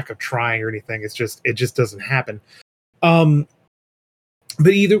lack of trying or anything. It just doesn't happen.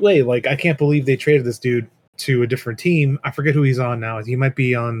 But either way, like, I can't believe they traded this dude to a different team. I forget who he's on now. He might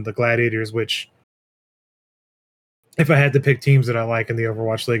be on the Gladiators, which, if I had to pick teams that I like in the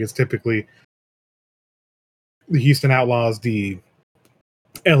Overwatch League, it's typically the Houston Outlaws, the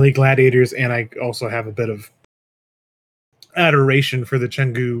LA Gladiators, and I also have a bit of adoration for the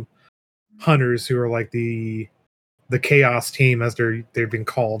Chengdu Hunters, who are like the Chaos team, as they've been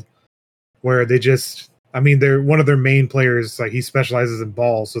called, where they're one of their main players. Like, he specializes in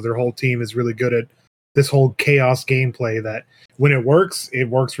ball, so their whole team is really good at this whole chaos gameplay that when it works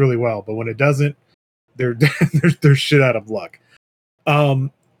really well, but when it doesn't, they're shit out of luck.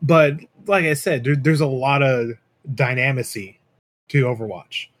 But like I said, there's a lot of dynamicy to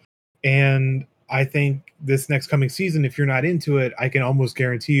Overwatch, and I think this next coming season, if you're not into it, I can almost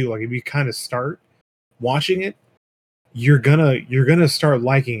guarantee you, like, if you kind of start watching it, you're gonna start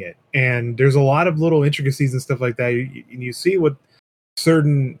liking it. And there's a lot of little intricacies and stuff like that. You see what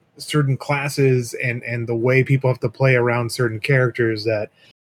certain classes and the way people have to play around certain characters, that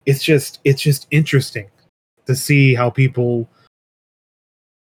it's just interesting to see how people,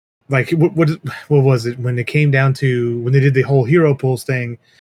 like, what was it when it came down to when they did the whole hero pools thing.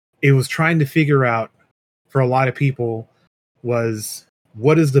 It was trying to figure out, for a lot of people, was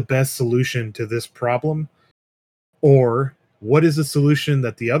what is the best solution to this problem, or what is the solution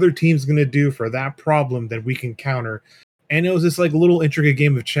that the other team's going to do for that problem that we can counter. And it was this like little intricate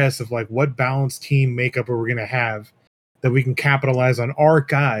game of chess of like, what balanced team makeup are we going to have that we can capitalize on our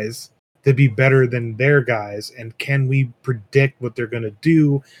guys to be better than their guys, and can we predict what they're going to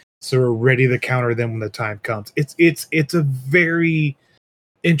do so we're ready to counter them when the time comes. It's a very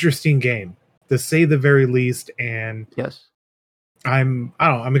interesting game, to say the very least. And yes, I'm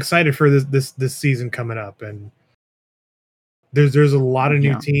excited for this season coming up. And there's a lot of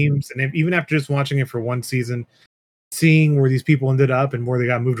new teams, and even after just watching it for one season, seeing where these people ended up and where they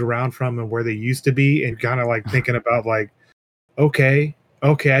got moved around from and where they used to be, and kind of like thinking about like, okay,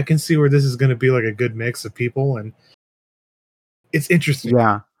 I can see where this is going to be like a good mix of people, and it's interesting.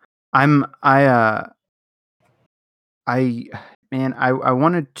 Yeah, I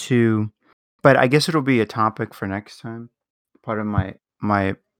wanted to, but I guess it'll be a topic for next time. Part of my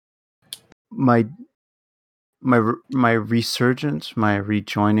resurgence, my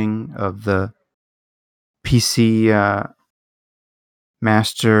rejoining of the PC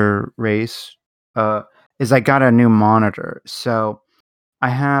master race is I got a new monitor. So I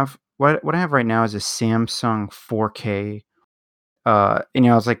have what I have right now is a Samsung 4K.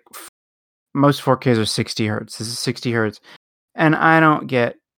 It's like most 4Ks are 60 hertz. This is 60 hertz, and I don't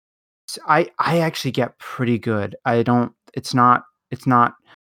get. I actually get pretty good. I don't. It's not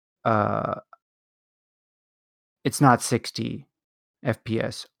 60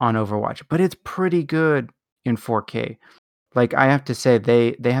 FPS on Overwatch, but it's pretty good in 4K. Like, I have to say,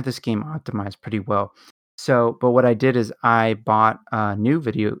 they have this game optimized pretty well. So, but what I did is I bought a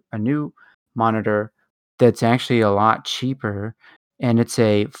new monitor that's actually a lot cheaper, and it's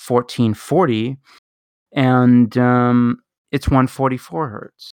a 1440, and it's 144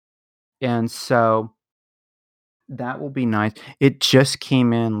 hertz. And so that will be nice. It just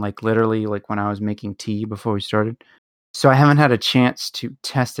came in like literally like when I was making tea before we started. So I haven't had a chance to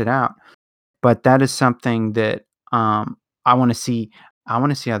test it out. But that is something that I want to see. I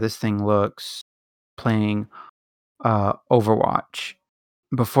want to see how this thing looks playing Overwatch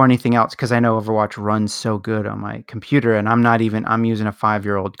before anything else, because I know Overwatch runs so good on my computer, and I'm using a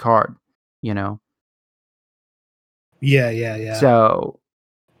 5-year-old card, you know. Yeah. So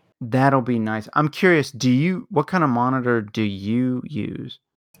that'll be nice. I'm curious. What kind of monitor do you use?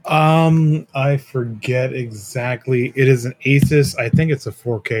 I forget exactly. It is an Asus. I think it's a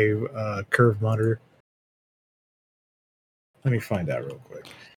 4K curved monitor. Let me find out real quick.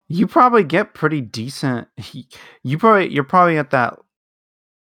 You probably get pretty decent. You're probably at that.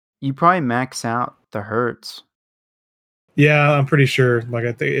 You probably max out the hertz. Yeah, I'm pretty sure. Like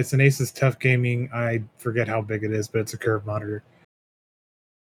I think it's an Asus Tough Gaming. I forget how big it is, but it's a curved monitor.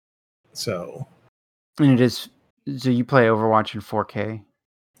 So, And it is. So you play Overwatch in 4K?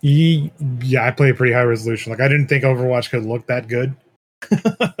 yeah, I play a pretty high resolution. Like I didn't think Overwatch could look that good.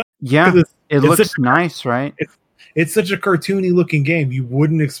 Yeah, it looks nice, right? It's such a cartoony looking game. You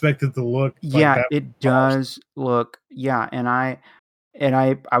wouldn't expect it to look like Yeah, that. it does look. Yeah, and I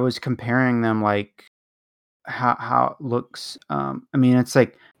was comparing them, like how it looks. I mean, it's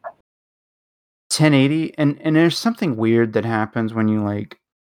like 1080, and there's something weird that happens when you like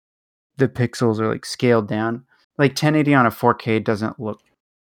the pixels are like scaled down. Like 1080 on a 4K doesn't look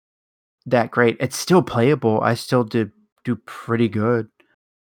that great. It's still playable. I still do pretty good.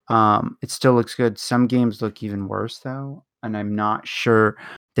 It still looks good. Some games look even worse though, and I'm not sure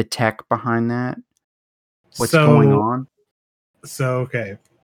the tech behind that. What's going on? So okay.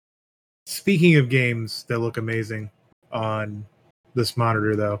 Speaking of games that look amazing on this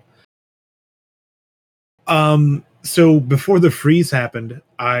monitor, though, so before the freeze happened,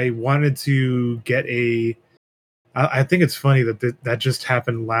 I wanted to get a. I think it's funny that that just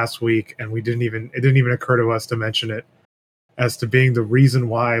happened last week, and it didn't even occur to us to mention it as to being the reason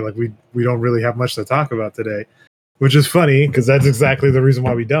why like we don't really have much to talk about today, which is funny because that's exactly the reason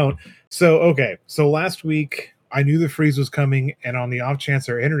why we don't. So okay, so last week I knew the freeze was coming, and on the off chance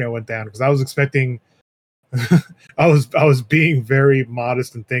our internet went down, because I was expecting. I was being very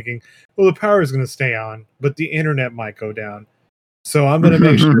modest and thinking, well, the power is going to stay on, but the internet might go down. So I'm going to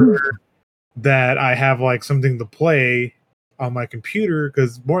make sure that I have like something to play on my computer,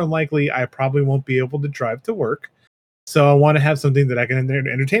 because more than likely I probably won't be able to drive to work. So I want to have something that I can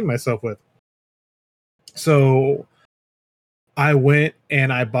entertain myself with. So I went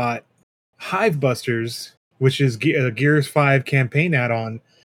and I bought Hive Busters, which is a Gears 5 campaign add-on,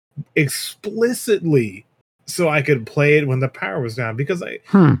 explicitly so I could play it when the power was down, because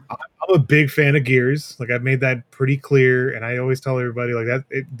I'm a big fan of Gears. Like I've made that pretty clear, and I always tell everybody like that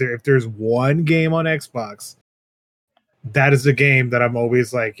if there's one game on Xbox, that is a game that I'm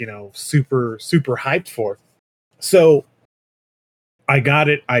always like, super hyped for. So I got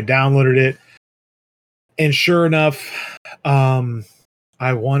it, I downloaded it, and sure enough,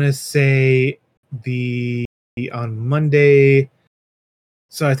 I want to say on Monday.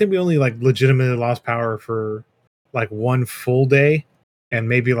 So I think we only like legitimately lost power for like one full day and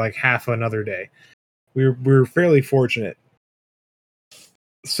maybe like half another day. We were fairly fortunate.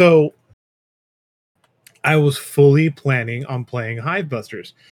 So I was fully planning on playing Hive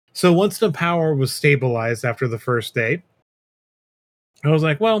Busters. So once the power was stabilized after the first day, I was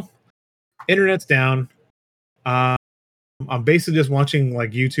like, well, internet's down. I'm basically just watching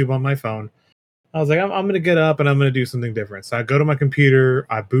like YouTube on my phone. I was like, I'm going to get up and I'm going to do something different. So I go to my computer,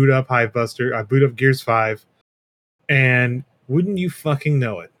 I boot up Hive Buster, I boot up Gears 5, and wouldn't you fucking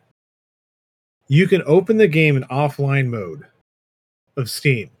know it, you can open the game in offline mode of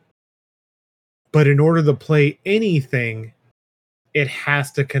Steam. But in order to play anything, it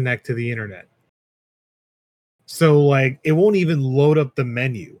has to connect to the internet. So like it won't even load up the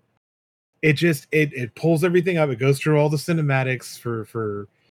menu. It just it pulls everything up. It goes through all the cinematics for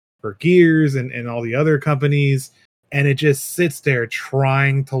Gears and all the other companies, and it just sits there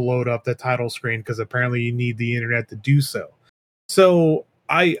trying to load up the title screen, because apparently you need the internet to do so. So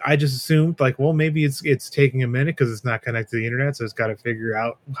I just assumed like, well, maybe it's taking a minute because it's not connected to the internet, so it's got to figure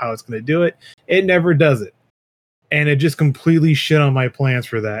out how it's going to do it. It never does it, and it just completely shit on my plans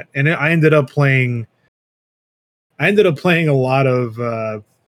for that. And I ended up playing a lot of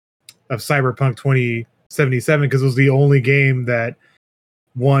Cyberpunk 2077, because it was the only game that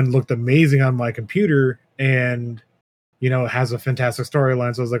one looked amazing on my computer, and it has a fantastic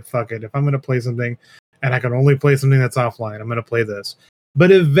storyline. So I was like, fuck it, if I'm going to play something and I can only play something that's offline, I'm going to play this.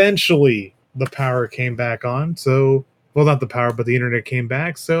 But eventually the power came back on, so well, not the power, but the internet came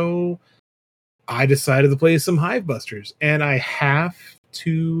back. So I decided to play some Hive Busters, and I have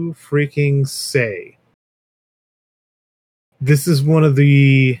to freaking say, this is one of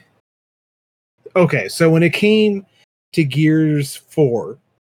the okay. So when it came to Gears 4,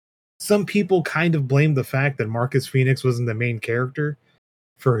 some people kind of blamed the fact that Marcus Phoenix wasn't the main character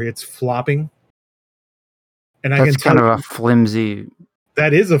for its flopping. And I That's can tell kind of a you flimsy.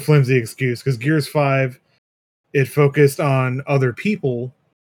 that is a flimsy excuse because Gears 5, it focused on other people.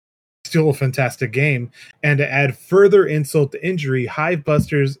 Still a fantastic game. And to add further insult to injury, Hive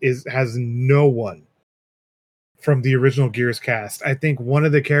Busters has no one from the original Gears cast. I think one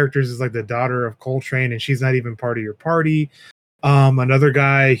of the characters is like the daughter of Coltrane, and she's not even part of your party. Another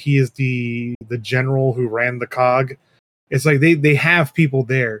guy, he is the general who ran the cog. It's like they have people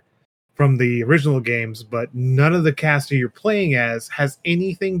there from the original games, but none of the cast that you're playing as has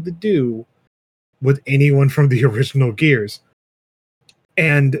anything to do with anyone from the original Gears.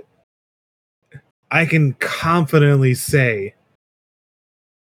 And I can confidently say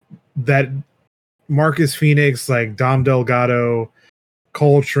that Marcus Phoenix, like Dom Delgado,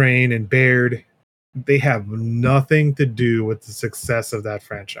 Coltrane, and Baird, they have nothing to do with the success of that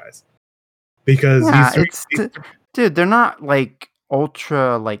franchise. Because dude, they're not like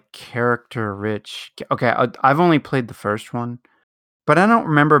ultra like character rich. Okay, I've only played the first one, but I don't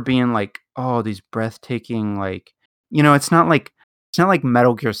remember being like, oh, these breathtaking like, it's not like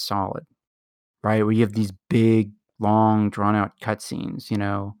Metal Gear Solid, right? Where you have these big, long, drawn out cutscenes,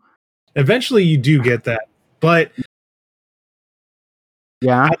 eventually you do get that, but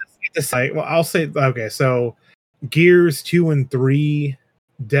yeah. I'll say okay. So Gears 2 and 3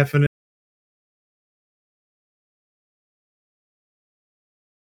 definitely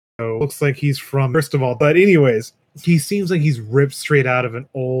looks like he's from, first of all, but anyways, he seems like he's ripped straight out of an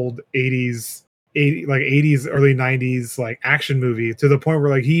old 80s early 90s like action movie, to the point where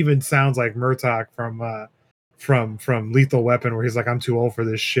like he even sounds like Murtaugh from Lethal Weapon, where he's like, I'm too old for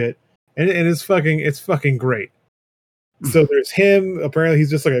this shit. And it's fucking great. So there's him. Apparently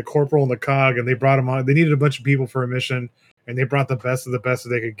he's just like a corporal in the cog, and they brought him on. They needed a bunch of people for a mission, and they brought the best of the best that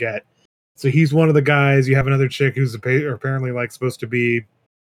they could get. So he's one of the guys. You have another chick who's apparently like supposed to be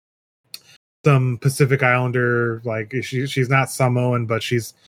some Pacific Islander. Like she's not Samoan, but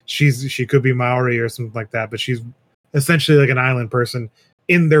she could be Maori or something like that. But she's essentially like an island person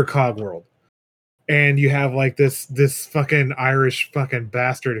in their cog world. And you have like this fucking Irish fucking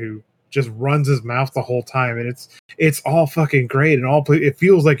bastard who just runs his mouth the whole time, and it's all fucking great, and it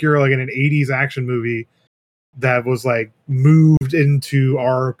feels like you're like in an 80s action movie that was like moved into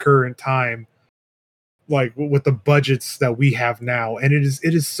our current time, like with the budgets that we have now, and it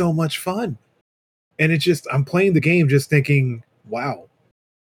is so much fun. And it's just, I'm playing the game just thinking, wow,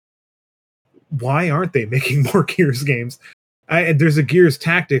 why aren't they making more Gears games? There's a Gears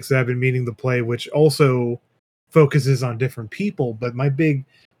Tactics that I've been meaning to play, which also focuses on different people, but my big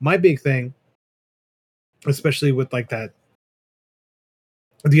thing, especially with like that,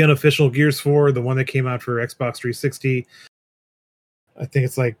 the unofficial Gears 4, the one that came out for Xbox 360, I think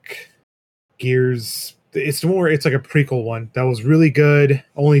it's like Gears, it's like a prequel one that was really good.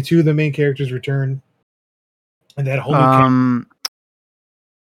 Only 2 of the main characters returned, and that whole new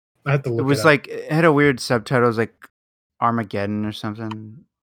I have to look it was like, it had a weird subtitle. It was like Armageddon or something,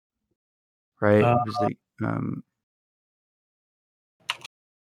 right? It was like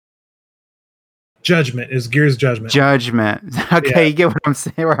Judgment is Gears Judgment. Okay, yeah. You get what I'm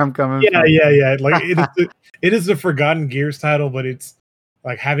saying, where I'm coming from. Yeah. Like it is a forgotten Gears title, but it's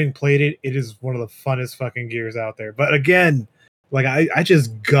like, having played it, it is one of the funnest fucking Gears out there. But again, like I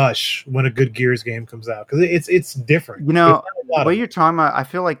just gush when a good Gears game comes out, because it's different. What you're talking about, I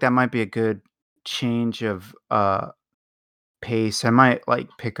feel like that might be a good change of pace. I might like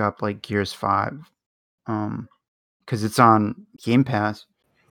pick up like Gears 5, because it's on Game Pass.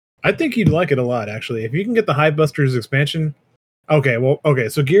 I think you'd like it a lot, actually, if you can get the Hive Busters expansion. Okay,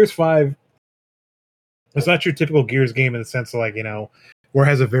 so Gears 5, it's not your typical Gears game in the sense of like, where it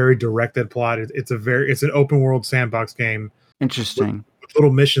has a very directed plot. It's an open world sandbox game. Interesting. With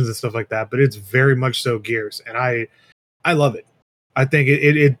little missions and stuff like that, but it's very much so Gears, and I love it. I think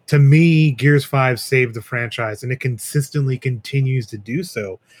it to me, Gears 5 saved the franchise, and it consistently continues to do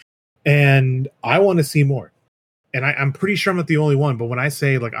so. And I want to see more. And I'm pretty sure I'm not the only one, but when I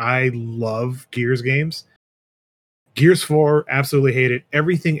say like I love Gears games, Gears 4, absolutely hate it.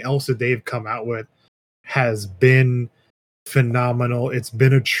 Everything else that they've come out with has been phenomenal. It's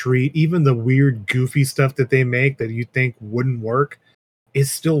been a treat. Even the weird, goofy stuff that they make that you think wouldn't work is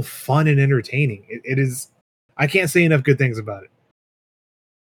still fun and entertaining. It is. I can't say enough good things about it.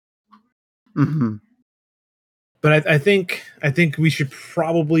 Mm-hmm. But I think we should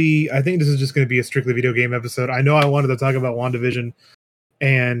probably. I think this is just going to be a strictly video game episode. I know I wanted to talk about WandaVision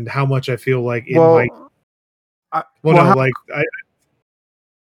and how much I feel like it might.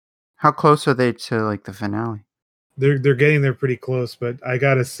 How close are they to like the finale? They're getting there pretty close, but I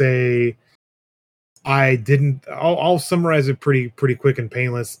gotta say, I didn't. I'll summarize it pretty quick and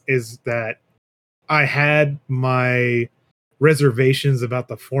painless. Is that I had my reservations about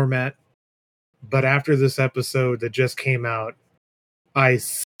the format, but after this episode that just came out, I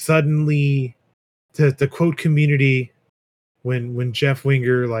suddenly, to quote Community, when Jeff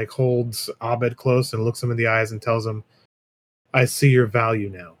Winger like holds Abed close and looks him in the eyes and tells him, "I see your value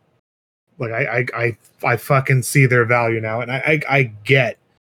now." Like I fucking see their value now, and I get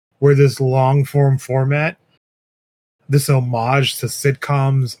where this long form format, this homage to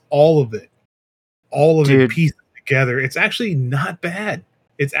sitcoms, all of it pieced together. It's actually not bad.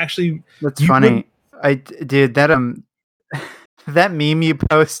 It's actually that's funny. That that meme you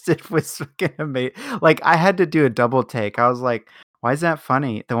posted was fucking amazing. Like I had to do a double take. I was like, why is that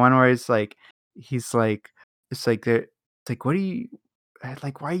funny? The one where it's like it's like what are you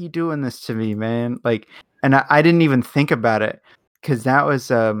like, why are you doing this to me, man? Like, and I didn't even think about it because that was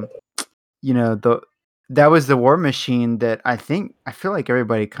that was the War Machine that I feel like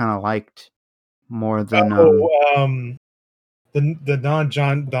everybody kind of liked more than the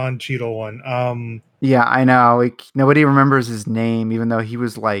Don Cheadle one. Yeah, I know. Like nobody remembers his name, even though he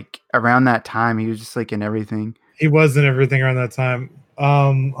was like around that time. He was just like in everything. He was in everything around that time.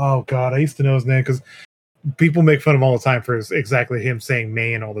 Oh god, I used to know his name because people make fun of him all the time for exactly him saying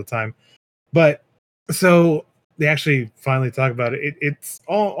 "man" all the time. But so they actually finally talk about it. It's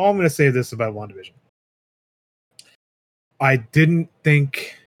all I'm going to say this about WandaVision. I didn't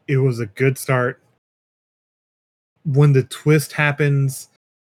think it was a good start. When the twist happens,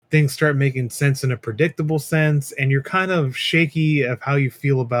 things start making sense in a predictable sense, and you're kind of shaky of how you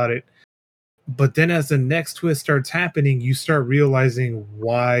feel about it. But then as the next twist starts happening, you start realizing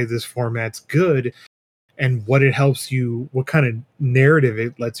why this format's good and what it helps you, what kind of narrative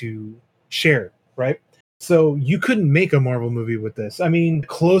it lets you share, right? So you couldn't make a Marvel movie with this. I mean,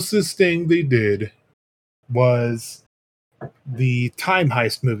 closest thing they did was the Time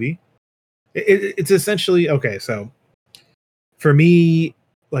Heist movie. It's essentially, okay, so for me,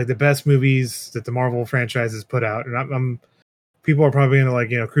 like the best movies that the Marvel franchise has put out, and I'm people are probably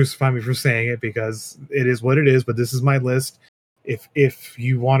gonna crucify me for saying it because it is what it is, but this is my list. If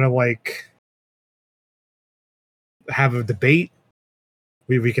you want to like have a debate,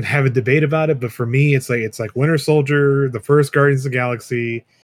 we can have a debate about it, but for me it's like Winter Soldier, the first Guardians of the Galaxy,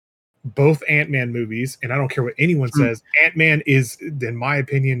 both Ant-Man movies, and I don't care what anyone says, Ant-Man is, in my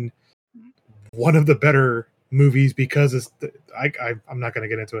opinion, one of the better movies because it's I'm not going to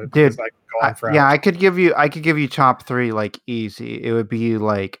get into it because I could go on for hours. Yeah, I could give you top 3 like easy. It would be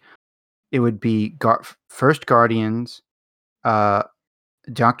first Guardians,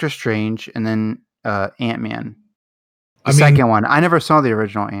 Doctor Strange, and then Ant-Man. The second one, I never saw the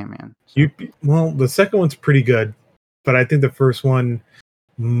original Ant-Man. So. The second one's pretty good, but I think the first one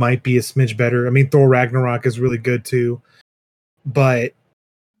might be a smidge better. I mean, Thor Ragnarok is really good too, but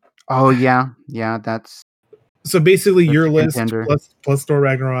that's so basically your list plus Thor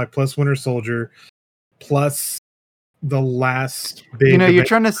Ragnarok plus Winter Soldier plus the last big. You're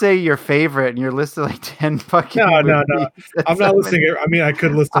trying to say your favorite, and you're listing like 10 fucking. No. I'm not listing. I mean, I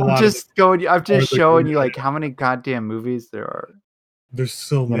could list a lot. I'm just showing you like how many goddamn movies there are. There's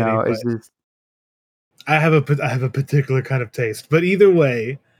so many. I have a particular kind of taste, but either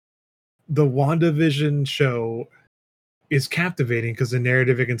way, the WandaVision show is captivating because the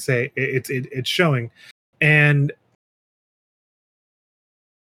narrative it can say it's showing, and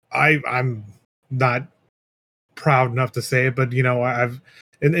I'm not proud enough to say it, but I've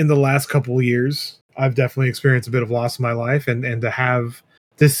in the last couple of years I've definitely experienced a bit of loss in my life, and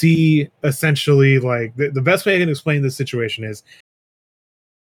to see essentially like the best way I can explain this situation is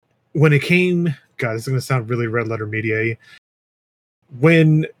when it came, God, this is going to sound really red letter media,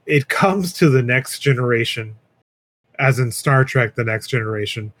 when it comes to the next generation, as in Star Trek The Next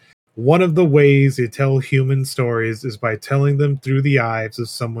Generation, one of the ways they tell human stories is by telling them through the eyes of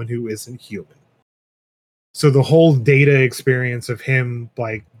someone who isn't human. So the whole Data experience of him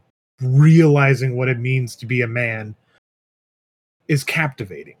like realizing what it means to be a man is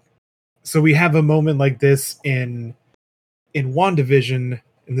captivating. So we have a moment like this in WandaVision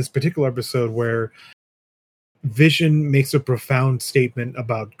in this particular episode where Vision makes a profound statement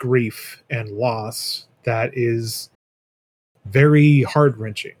about grief and loss that is very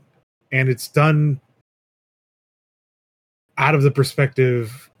heart-wrenching, and it's done out of the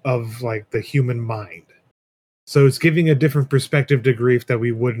perspective of like the human mind. So it's giving a different perspective to grief that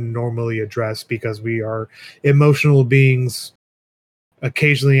we wouldn't normally address because we are emotional beings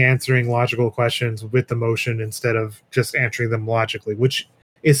occasionally answering logical questions with emotion instead of just answering them logically, which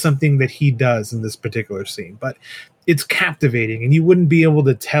is something that he does in this particular scene. But it's captivating, and you wouldn't be able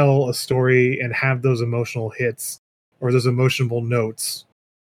to tell a story and have those emotional hits or those emotional notes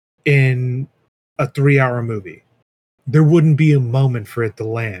in a 3-hour movie. There wouldn't be a moment for it to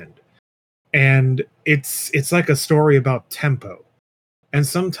land. And it's like a story about tempo. And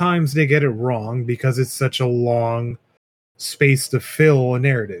sometimes they get it wrong because it's such a long space to fill a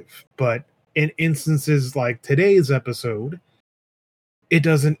narrative. But in instances like today's episode, it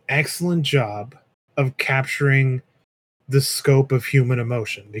does an excellent job of capturing the scope of human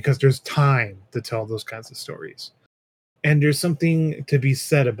emotion because there's time to tell those kinds of stories. And there's something to be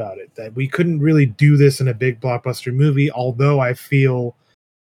said about it that we couldn't really do this in a big blockbuster movie, although I feel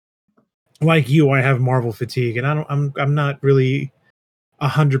like you, I have Marvel fatigue and I'm not really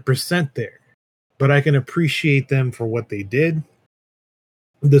 100% there. But I can appreciate them for what they did,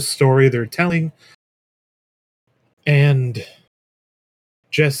 the story they're telling, and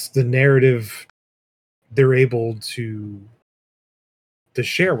just the narrative they're able to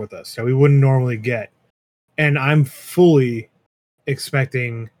share with us that we wouldn't normally get. And I'm fully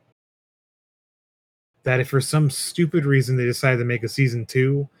expecting that if for some stupid reason they decide to make a season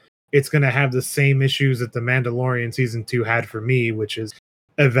 2, it's going to have the same issues that the Mandalorian season 2 had for me, which is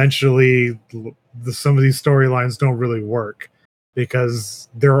eventually some of these storylines don't really work because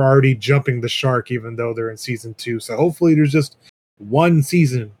they're already jumping the shark even though they're in season 2. So hopefully there's just one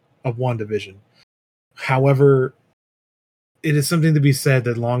season of WandaVision. However, it is something to be said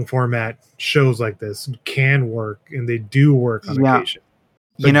that long format shows like this can work, and they do work on occasion.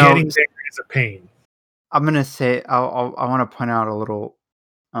 But getting there is a pain. I'm gonna say I want to point out a little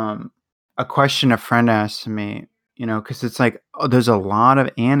a question a friend asked me, because it's like there's a lot of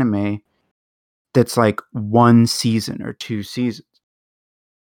anime that's like 1 season or 2 seasons,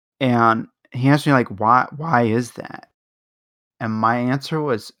 and he asked me like why is that? And my answer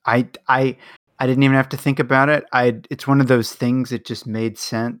was I didn't even have to think about it. It's one of those things that just made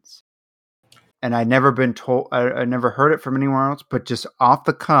sense. And I'd never been told, I never heard it from anywhere else, but just off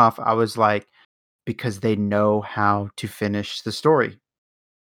the cuff, I was like, because they know how to finish the story.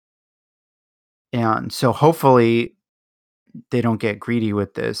 And so hopefully they don't get greedy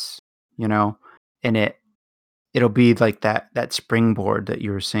with this, and it'll be like that springboard that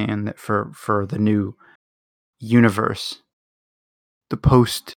you were saying that for the new universe, the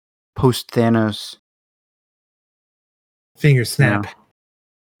post Thanos finger snap.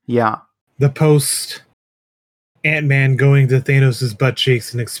 Yeah. The post Ant-Man going to Thanos' butt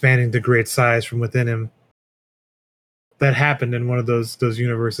cheeks and expanding to great size from within him. That happened in one of those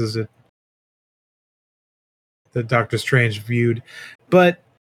universes that Doctor Strange viewed. But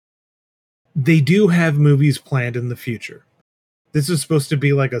they do have movies planned in the future. This is supposed to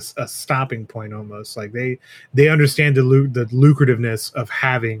be like a stopping point almost. Like they understand the lucrativeness of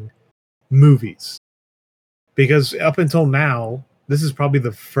having movies. Because up until now, this is probably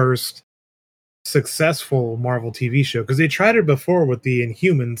the first successful Marvel TV show. Because they tried it before with the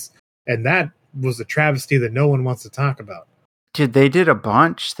Inhumans, and that was a travesty that no one wants to talk about. They did a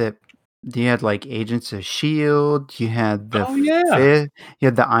bunch that you had like Agents of S.H.I.E.L.D., you had the you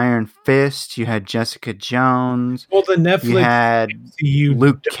had the Iron Fist, you had Jessica Jones. Well, the Netflix you had MCU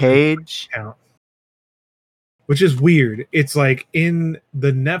Luke Cage. Which is weird. It's like in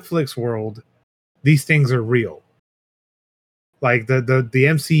the Netflix world, these things are real. Like the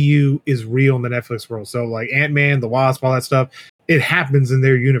MCU is real in the Netflix world. So like Ant-Man, the Wasp, all that stuff, it happens in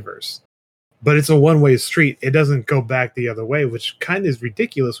their universe. But it's a one-way street. It doesn't go back the other way, which kind of is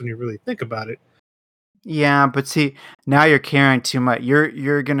ridiculous when you really think about it. Yeah, but see, now you're caring too much.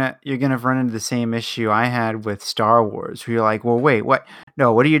 You're gonna run into the same issue I had with Star Wars, where you're like, well, wait, what?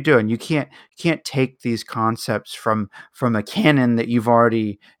 No, what are you doing? You can't take these concepts from a canon that you've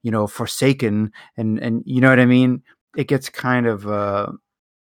already forsaken, and you know what I mean. It gets kind of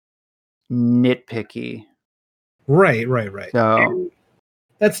nitpicky. Right. So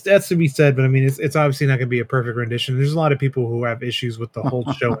that's to be said, but I mean, it's obviously not going to be a perfect rendition. There's a lot of people who have issues with the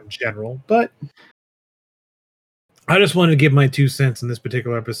whole show in general, but I just wanted to give my 2 cents in this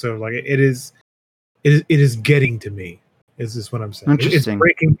particular episode. Like it is getting to me. Is this what I'm saying? Interesting.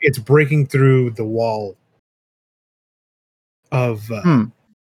 It's breaking through the wall of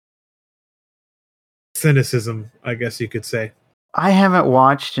cynicism, I guess you could say. I haven't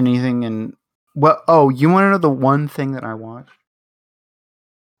watched anything you want to know the one thing that I watched?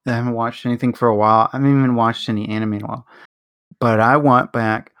 I haven't watched anything for a while. I haven't even watched any anime in a while. But I went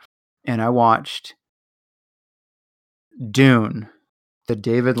back and I watched Dune, the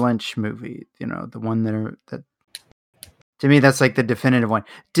David Lynch movie. You know, the one that to me that's like the definitive one.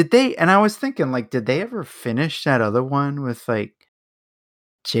 Did they? And I was thinking, like, did they ever finish that other one with like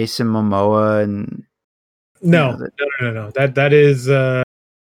Jason Momoa and No. That is that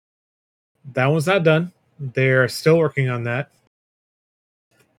one's not done. They're still working on that.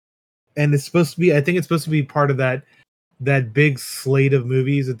 And it's supposed to be, I think it's supposed to be part of that big slate of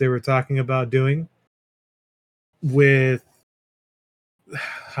movies that they were talking about doing with,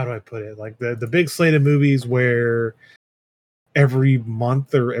 how do I put it? Like the big slate of movies where every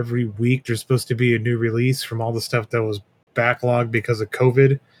month or every week there's supposed to be a new release from all the stuff that was backlogged because of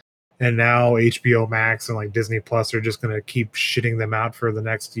COVID. And now HBO Max and like Disney Plus are just going to keep shitting them out for the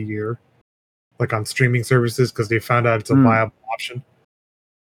next year, like on streaming services, because they found out it's a viable option.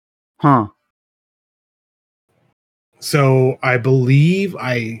 Huh. So I believe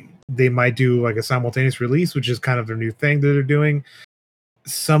they might do like a simultaneous release, which is kind of their new thing that they're doing.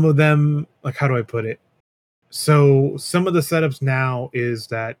 Some of them, like, how do I put it? So some of the setups now is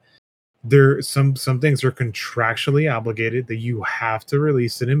that there some things are contractually obligated that you have to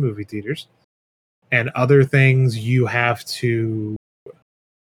release it in movie theaters, and other things you can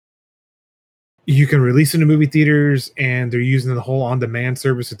release it in movie theaters, and they're using the whole on-demand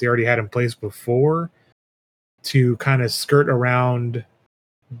service that they already had in place before to kind of skirt around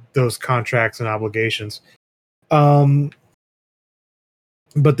those contracts and obligations.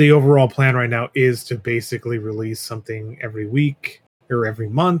 But the overall plan right now is to basically release something every week or every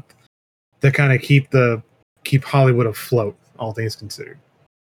month to kind of keep Hollywood afloat, all things considered.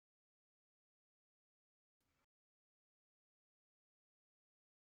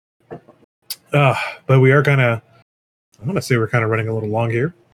 But we are I'm going to say we're kind of running a little long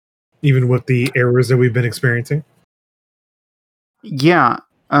here, even with the errors that we've been experiencing. Yeah.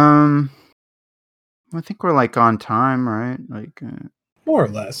 I think we're like on time, right? Like more or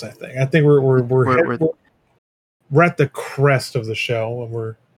less. I think we're at the crest of the show, and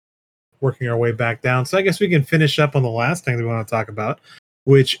we're working our way back down. So I guess we can finish up on the last thing that we want to talk about,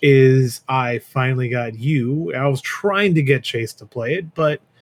 which is I finally got you. I was trying to get Chase to play it, but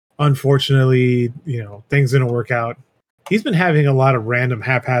unfortunately, things didn't work out. He's been having a lot of random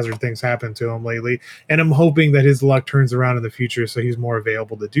haphazard things happen to him lately, and I'm hoping that his luck turns around in the future so he's more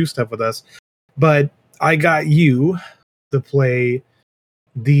available to do stuff with us. But I got you to play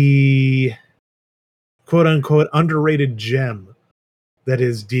the quote-unquote underrated gem that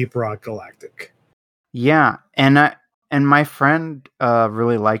is Deep Rock Galactic. Yeah, and my friend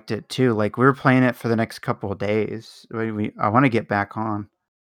really liked it too. Like we were playing it for the next couple of days. I want to get back on.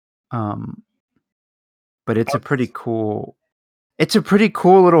 But it's a pretty cool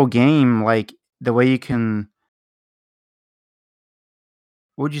little game. Like the way you can.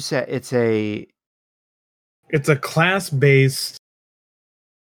 What would you say? It's a class-based.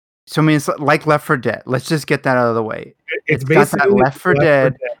 So I mean, it's like Left 4 Dead. Let's just get that out of the way. It's basically got that Left 4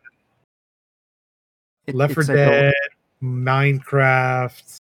 Dead. Left 4 Dead,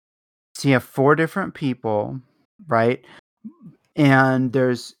 Minecraft. So you have 4 different people, right? And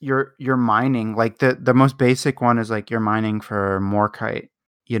there's you're mining. Like the most basic one is like you're mining for Morkite,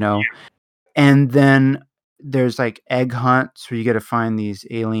 Yeah. And then there's like egg hunts where you got to find these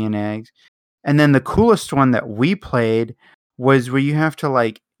alien eggs. And then the coolest one that we played was where you have to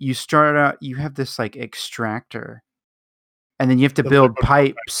like you start out, you have this like extractor, and then you have to build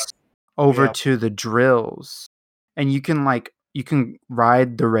pipes over to the drills, and you can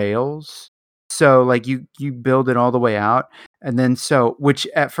ride the rails. So like you build it all the way out, and then which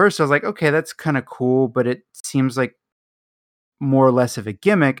at first I was like, okay, that's kind of cool, but it seems like more or less of a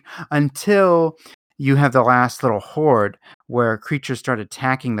gimmick until you have the last little horde where creatures start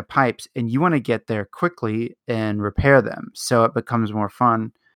attacking the pipes, and you want to get there quickly and repair them. So it becomes more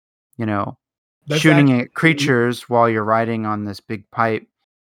fun, shooting at creatures while you're riding on this big pipe.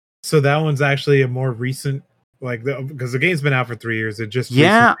 So that one's actually a more recent, because the game's been out for 3 years. It just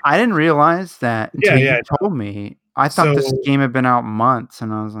I didn't realize that until you told me. I thought this game had been out months,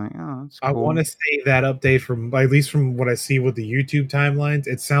 and I was like, oh, that's cool. I want to say that update at least from what I see with the YouTube timelines,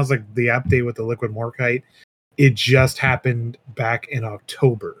 it sounds like the update with the Liquid Morkite, it just happened back in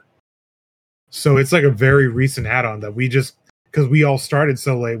October. So it's like a very recent add-on that because we all started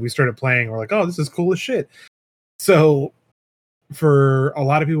so late, we started playing, we're like, oh, this is cool as shit. So for a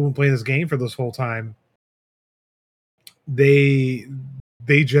lot of people who play this game for this whole time, they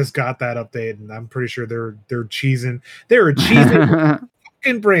just got that update, and I'm pretty sure they're cheesing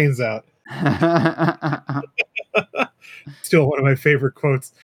fucking brains out. Still one of my favorite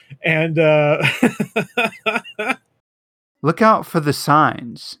quotes. And look out for the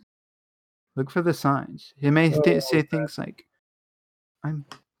signs. Look for the signs. He may say Oh, things like, "I'm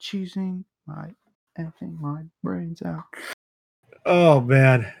choosing my effing my brains out." oh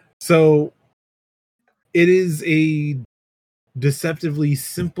man. So it is a deceptively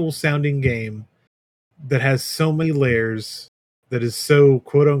simple sounding game that has so many layers, that is so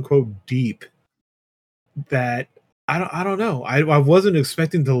quote unquote deep, that I don't know. I wasn't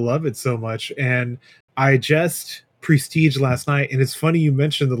expecting to love it so much, and I just prestige last night. And it's funny you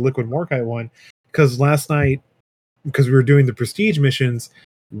mentioned the Liquid Morkite one, because last night, because we were doing the prestige missions,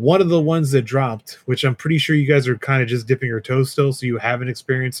 one of the ones that dropped, which I'm pretty sure you guys are kind of just dipping your toes still, so you haven't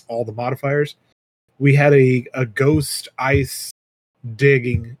experienced all the modifiers. We had a ghost ice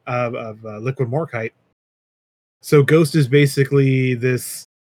digging of Liquid Morkite. So ghost is basically this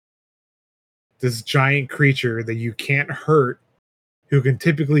giant creature that you can't hurt, who can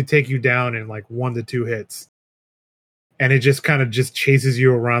typically take you down in like 1 to 2 hits, and it just kind of just chases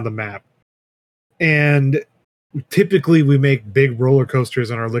you around the map. And typically we make big roller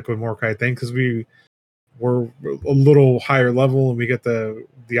coasters on our Liquid Morkite thing, because we're a little higher level and we get the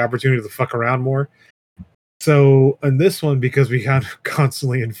opportunity to fuck around more. So in this one, because we kind of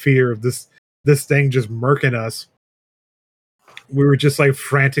constantly in fear of this thing just murking us, we were just like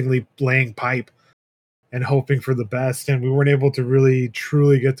frantically laying pipe and hoping for the best, and we weren't able to really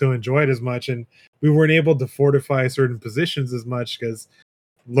truly get to enjoy it as much, and we weren't able to fortify certain positions as much, because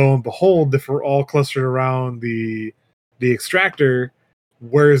lo and behold, if we're all clustered around the extractor,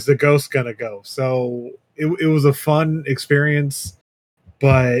 where's the ghost gonna go? So it was a fun experience,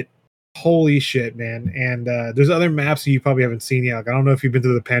 but holy shit, man. And there's other maps that you probably haven't seen yet. Like, I don't know if you've been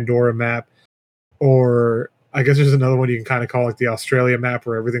to the Pandora map, or I guess there's another one you can kind of call like the Australia map,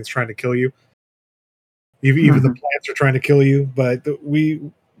 where everything's trying to kill you. Even the plants are trying to kill you. But we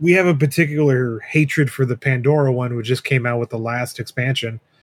have a particular hatred for the Pandora one, which just came out with the last expansion,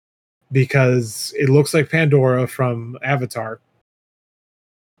 because it looks like Pandora from Avatar,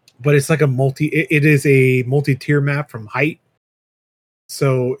 but it's like it is a multi-tier map from height.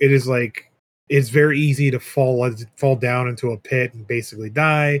 So it is like, it's very easy to fall down into a pit and basically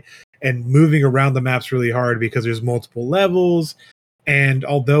die. And moving around the map's really hard because there's multiple levels. And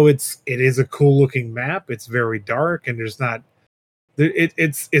although it is a cool looking map, it's very dark, and there's not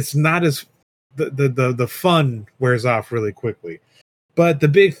it's not as the fun wears off really quickly. But the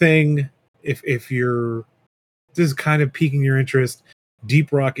big thing, if you're this is kind of piquing your interest,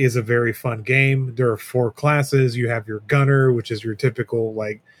 Deep Rock is a very fun game. There are 4 classes. You have your gunner, which is your typical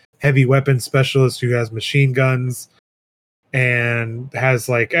like heavy weapon specialist who has machine guns, and has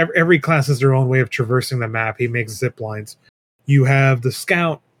like every class has their own way of traversing the map. He makes zip lines. You have the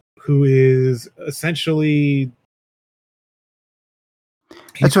scout, who is essentially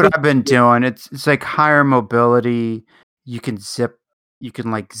That's what I've been doing. It's like higher mobility. You can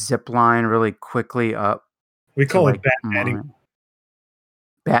like zip line really quickly up. We call it like Batmaning.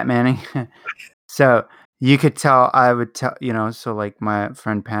 Batmaning. So you could tell, I would tell, so like my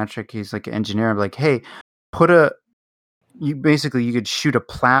friend Patrick, he's like an engineer. I'm like, hey, you could shoot a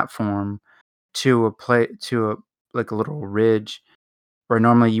platform to a like a little ridge, where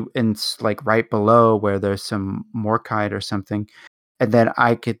normally it's like right below where there's some morkite or something. And then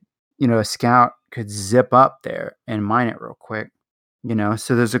I could, a scout could zip up there and mine it real quick,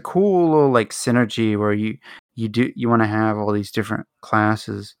 So there's a cool little like synergy where you want to have all these different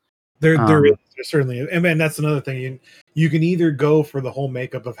classes. There certainly is. And man, that's another thing. You can either go for the whole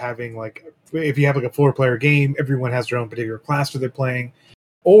makeup of having like, if you have like a 4-player game, everyone has their own particular class that they're playing,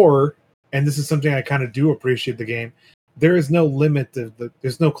 or, and this is something I kind of do appreciate the game, there is no limit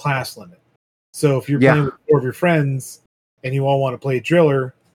there's no class limit. So if you're playing with 4 of your friends and you all want to play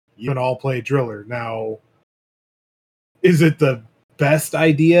driller, you can all play driller. Now, is it the best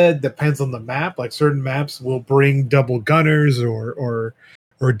idea? Depends on the map. Like certain maps will bring double gunners or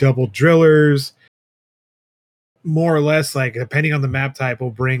double drillers. More or less, like depending on the map type,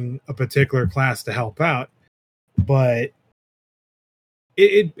 will bring a particular class to help out. But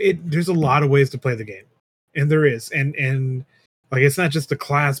it there's a lot of ways to play the game, and there is, and like it's not just a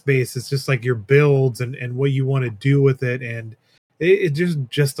class base. It's just like your builds and what you want to do with it, and it's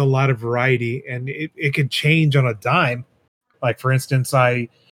just a lot of variety, and it can change on a dime. Like for instance, I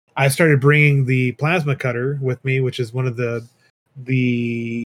started bringing the plasma cutter with me, which is one of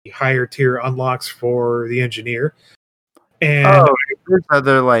the higher tier unlocks for the engineer. And there's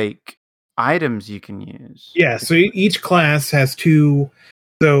other like items you can use. Yeah, so each class has 2.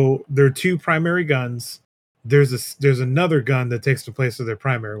 So there are 2 primary guns. There's another gun that takes the place of their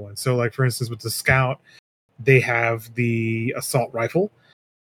primary one. So like for instance with the scout, they have the assault rifle.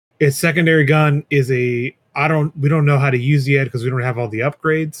 Its secondary gun is we don't know how to use it yet because we don't have all the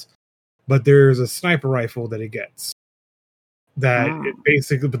upgrades. but there's a sniper rifle that it gets. That it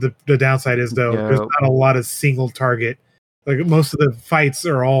basically, but the downside is though there's not a lot of single target. Like most of the fights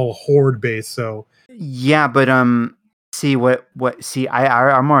are all horde based. So yeah, but see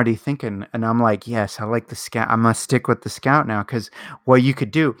I'm already thinking, and I'm like, yes, I like the scout. I must stick with the scout now because what you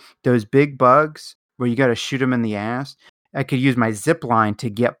could do, those big bugs where you got to shoot them in the ass. I could use my zip line to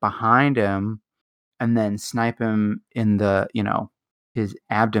get behind him and then snipe him in the his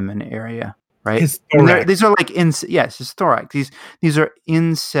abdomen area. Right. his thorax. These are like yes, his thorax. These are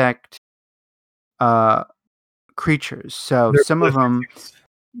insect creatures. So They're some of them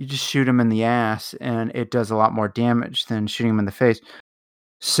you just shoot them in the ass and it does a lot more damage than shooting them in the face.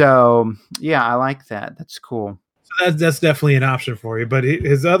 So yeah, I like that. That's cool. So that's definitely an option for you. But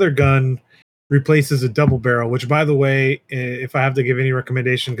his other gun replaces a double barrel, which, by the way, if I have to give any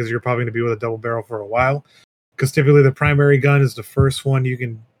recommendation, because you're probably going to be with a double barrel for a while, because typically the primary gun is the first one you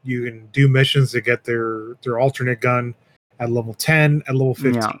can do missions to get their alternate gun at level 10. At level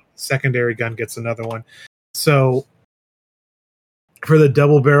 15, Yeah. secondary gun gets another one. So for the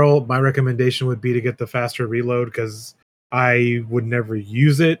double barrel, my recommendation would be to get the faster reload, because I would never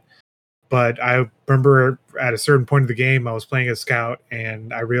use it. But I remember at a certain point of the game, I was playing as scout,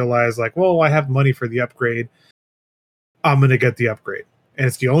 and I realized, like, well, I have money for the upgrade. I'm going to get the upgrade. And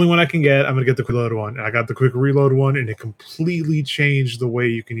it's the only one I can get. I'm going to get the quick reload one. And I got the quick reload one, and it completely changed the way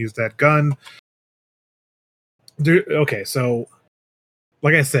you can use that gun. Okay, so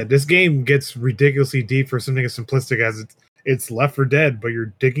like I said, this game gets ridiculously deep for something as simplistic as it's Left 4 Dead, but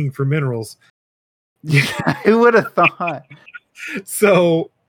you're digging for minerals. Who would have thought? So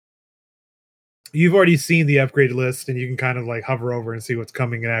you've already seen the upgrade list, and you can kind of like hover over and see what's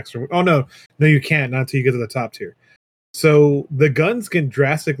coming next. Oh no, you can't, not until you get to the top tier. So the guns can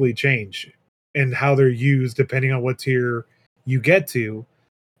drastically change in how they're used depending on what tier you get to.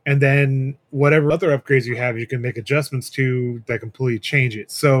 And then whatever other upgrades you have, you can make adjustments to that completely change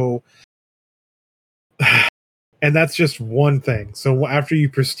it. So, and that's just one thing. So after you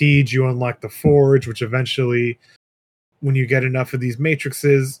prestige, you unlock the forge, which eventually, when you get enough of these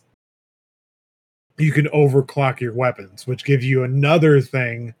matrices, you can overclock your weapons, which gives you another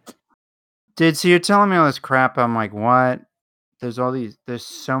thing. Dude, so you're telling me all this crap. I'm like, what? There's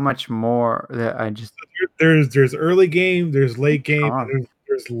so much more that I just... There's early game, there's late game, and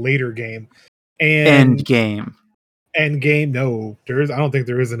there's later game. And end game. End game, no. I don't think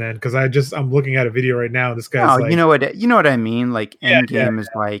there is an end, because I'm looking at a video right now, and this guy's like... You know what I mean? Like, end game is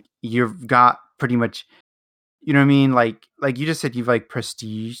like, you've got pretty much... You know what I mean? Like you just said, you've like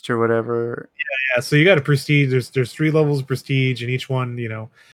prestiged or whatever. Yeah. So you got a prestige. There's 3 levels of prestige, and each one,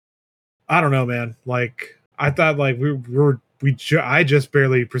 I don't know, man. Like I thought, like I just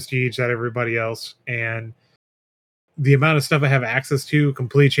barely prestiged at everybody else, and the amount of stuff I have access to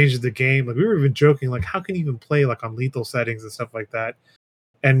completely changes the game. Like we were even joking, like how can you even play like on lethal settings and stuff like that?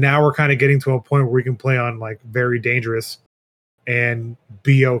 And now we're kind of getting to a point where we can play on like very dangerous and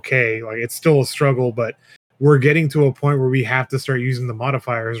be okay. Like it's still a struggle, but we're getting to a point where we have to start using the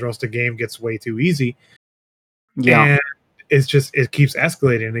modifiers, or else the game gets way too easy. Yeah. And it keeps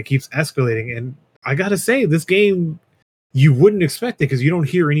escalating and it keeps escalating. And I gotta say, this game, you wouldn't expect it because you don't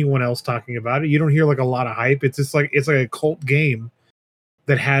hear anyone else talking about it. You don't hear like a lot of hype. It's just like, it's like a cult game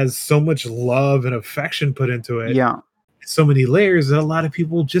that has so much love and affection put into it. Yeah. So many layers that a lot of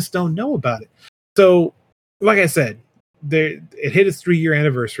people just don't know about it. So, like I said, it hit its 3-year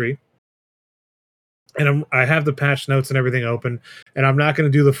anniversary. And I have the patch notes and everything open, and I'm not going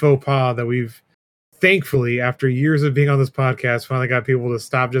to do the faux pas that we've, thankfully, after years of being on this podcast, finally got people to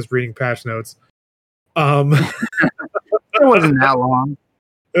stop just reading patch notes. It wasn't that long.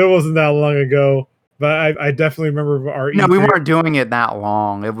 It wasn't that long ago, but I definitely remember our... No, we weren't doing it that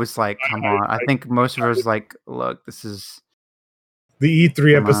long. It was like, come on. I think most of us like, look, this is... The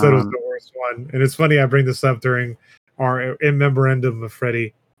E3 episode was the worst one. And it's funny I bring this up during our In Memorandum of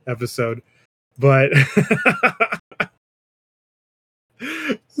Freddy episode. But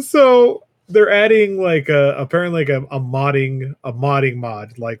so they're adding like apparently like a modding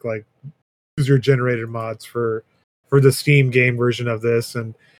mod, like user generated mods for the Steam game version of this,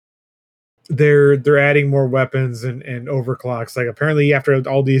 and they're adding more weapons and overclocks. Like apparently after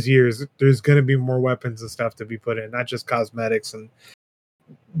all these years, there's going to be more weapons and stuff to be put in, not just cosmetics. And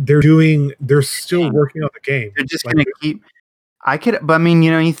they're still working on the game. They're just going to keep... but I mean,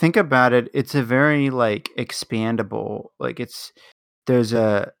 you think about it, it's a very like expandable, like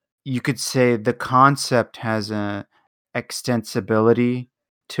you could say the concept has a extensibility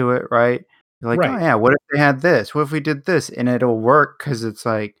to it, right? You're like, right. Oh yeah, what if they had this? What if we did this? And it'll work because it's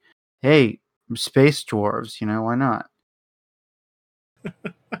like, hey, space dwarves, why not?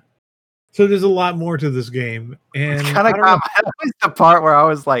 So there's a lot more to this game, and Kind of I don't know. got that was the part where I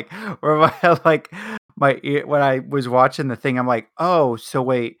was like, where when I was watching the thing, I'm like, oh, so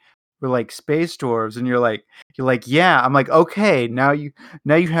wait, we're like space dwarves, and you're like, yeah. I'm like, okay, now you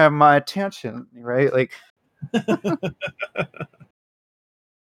have my attention, right? Like,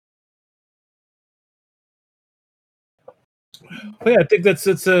 But yeah, I think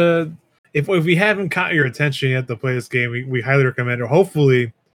it's a if we haven't caught your attention yet to play this game, we highly recommend it.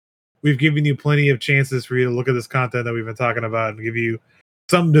 Hopefully, we've given you plenty of chances for you to look at this content that we've been talking about and give you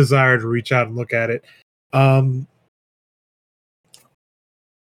some desire to reach out and look at it. Um,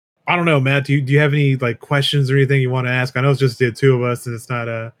 I don't know, Matt. Do you have any like questions or anything you want to ask? I know it's just the two of us, and it's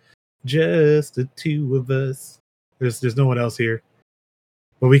not just the two of us. There's no one else here,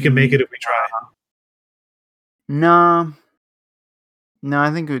 but we can make it if we try. no, no,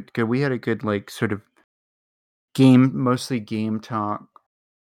 I think good. We had a good like sort of mostly game talk.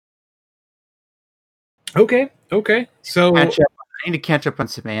 Okay. So I need to catch up on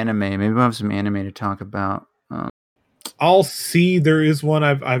some anime. Maybe we'll have some anime to talk about. I'll see. There is one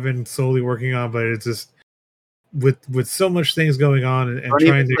I've been slowly working on, but it's just with so much things going on and don't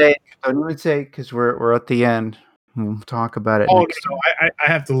even say because we're at the end. We'll talk about it. Oh no, I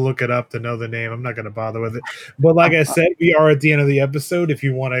have to look it up to know the name. I'm not going to bother with it. But like I said, we are at the end of the episode. If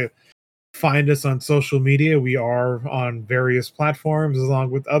you want to find us on social media, we are on various platforms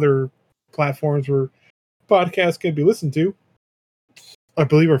along with other platforms where podcasts can be listened to. I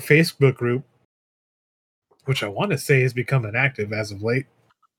believe our Facebook group, which I want to say has become inactive as of late,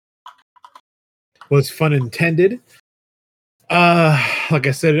 was fun intended. Like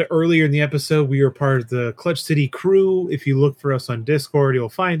I said earlier in the episode, we are part of the Clutch City crew. If you look for us on Discord, you'll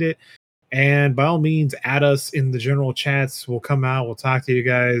find it. And by all means, add us in the general chats. We'll come out. We'll talk to you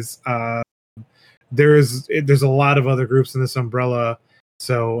guys. There's a lot of other groups in this umbrella.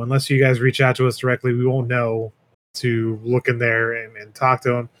 So unless you guys reach out to us directly, we won't know to look in there and talk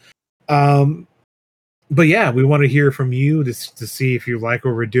to them. But yeah, we want to hear from you to see if you like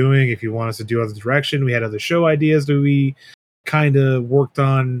what we're doing, if you want us to do other direction. We had other show ideas that we kind of worked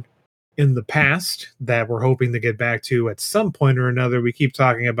on in the past that we're hoping to get back to at some point or another. We keep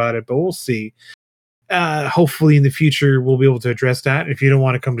talking about it, but we'll see. Hopefully in the future we'll be able to address that. If you don't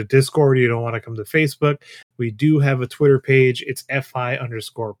want to come to Discord, you don't want to come to Facebook, we do have a Twitter page. It's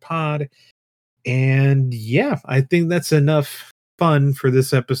FI_pod. And yeah, I think that's enough fun for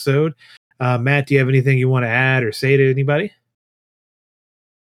this episode. Matt, do you have anything you want to add or say to anybody?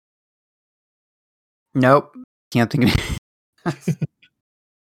 Nope. Can't think of it.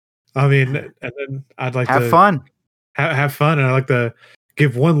 I mean, and then I'd like have to fun. Have fun, and I'd like to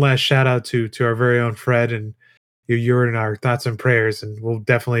give one last shout out to our very own Fred, and you're in our thoughts and prayers, and we'll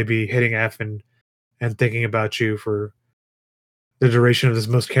definitely be hitting F and thinking about you for the duration of this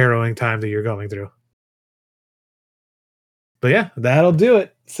most harrowing time that you're going through. But yeah, that'll do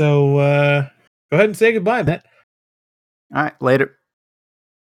it. So go ahead and say goodbye, Matt. All right, later.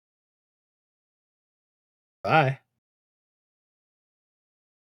 Bye.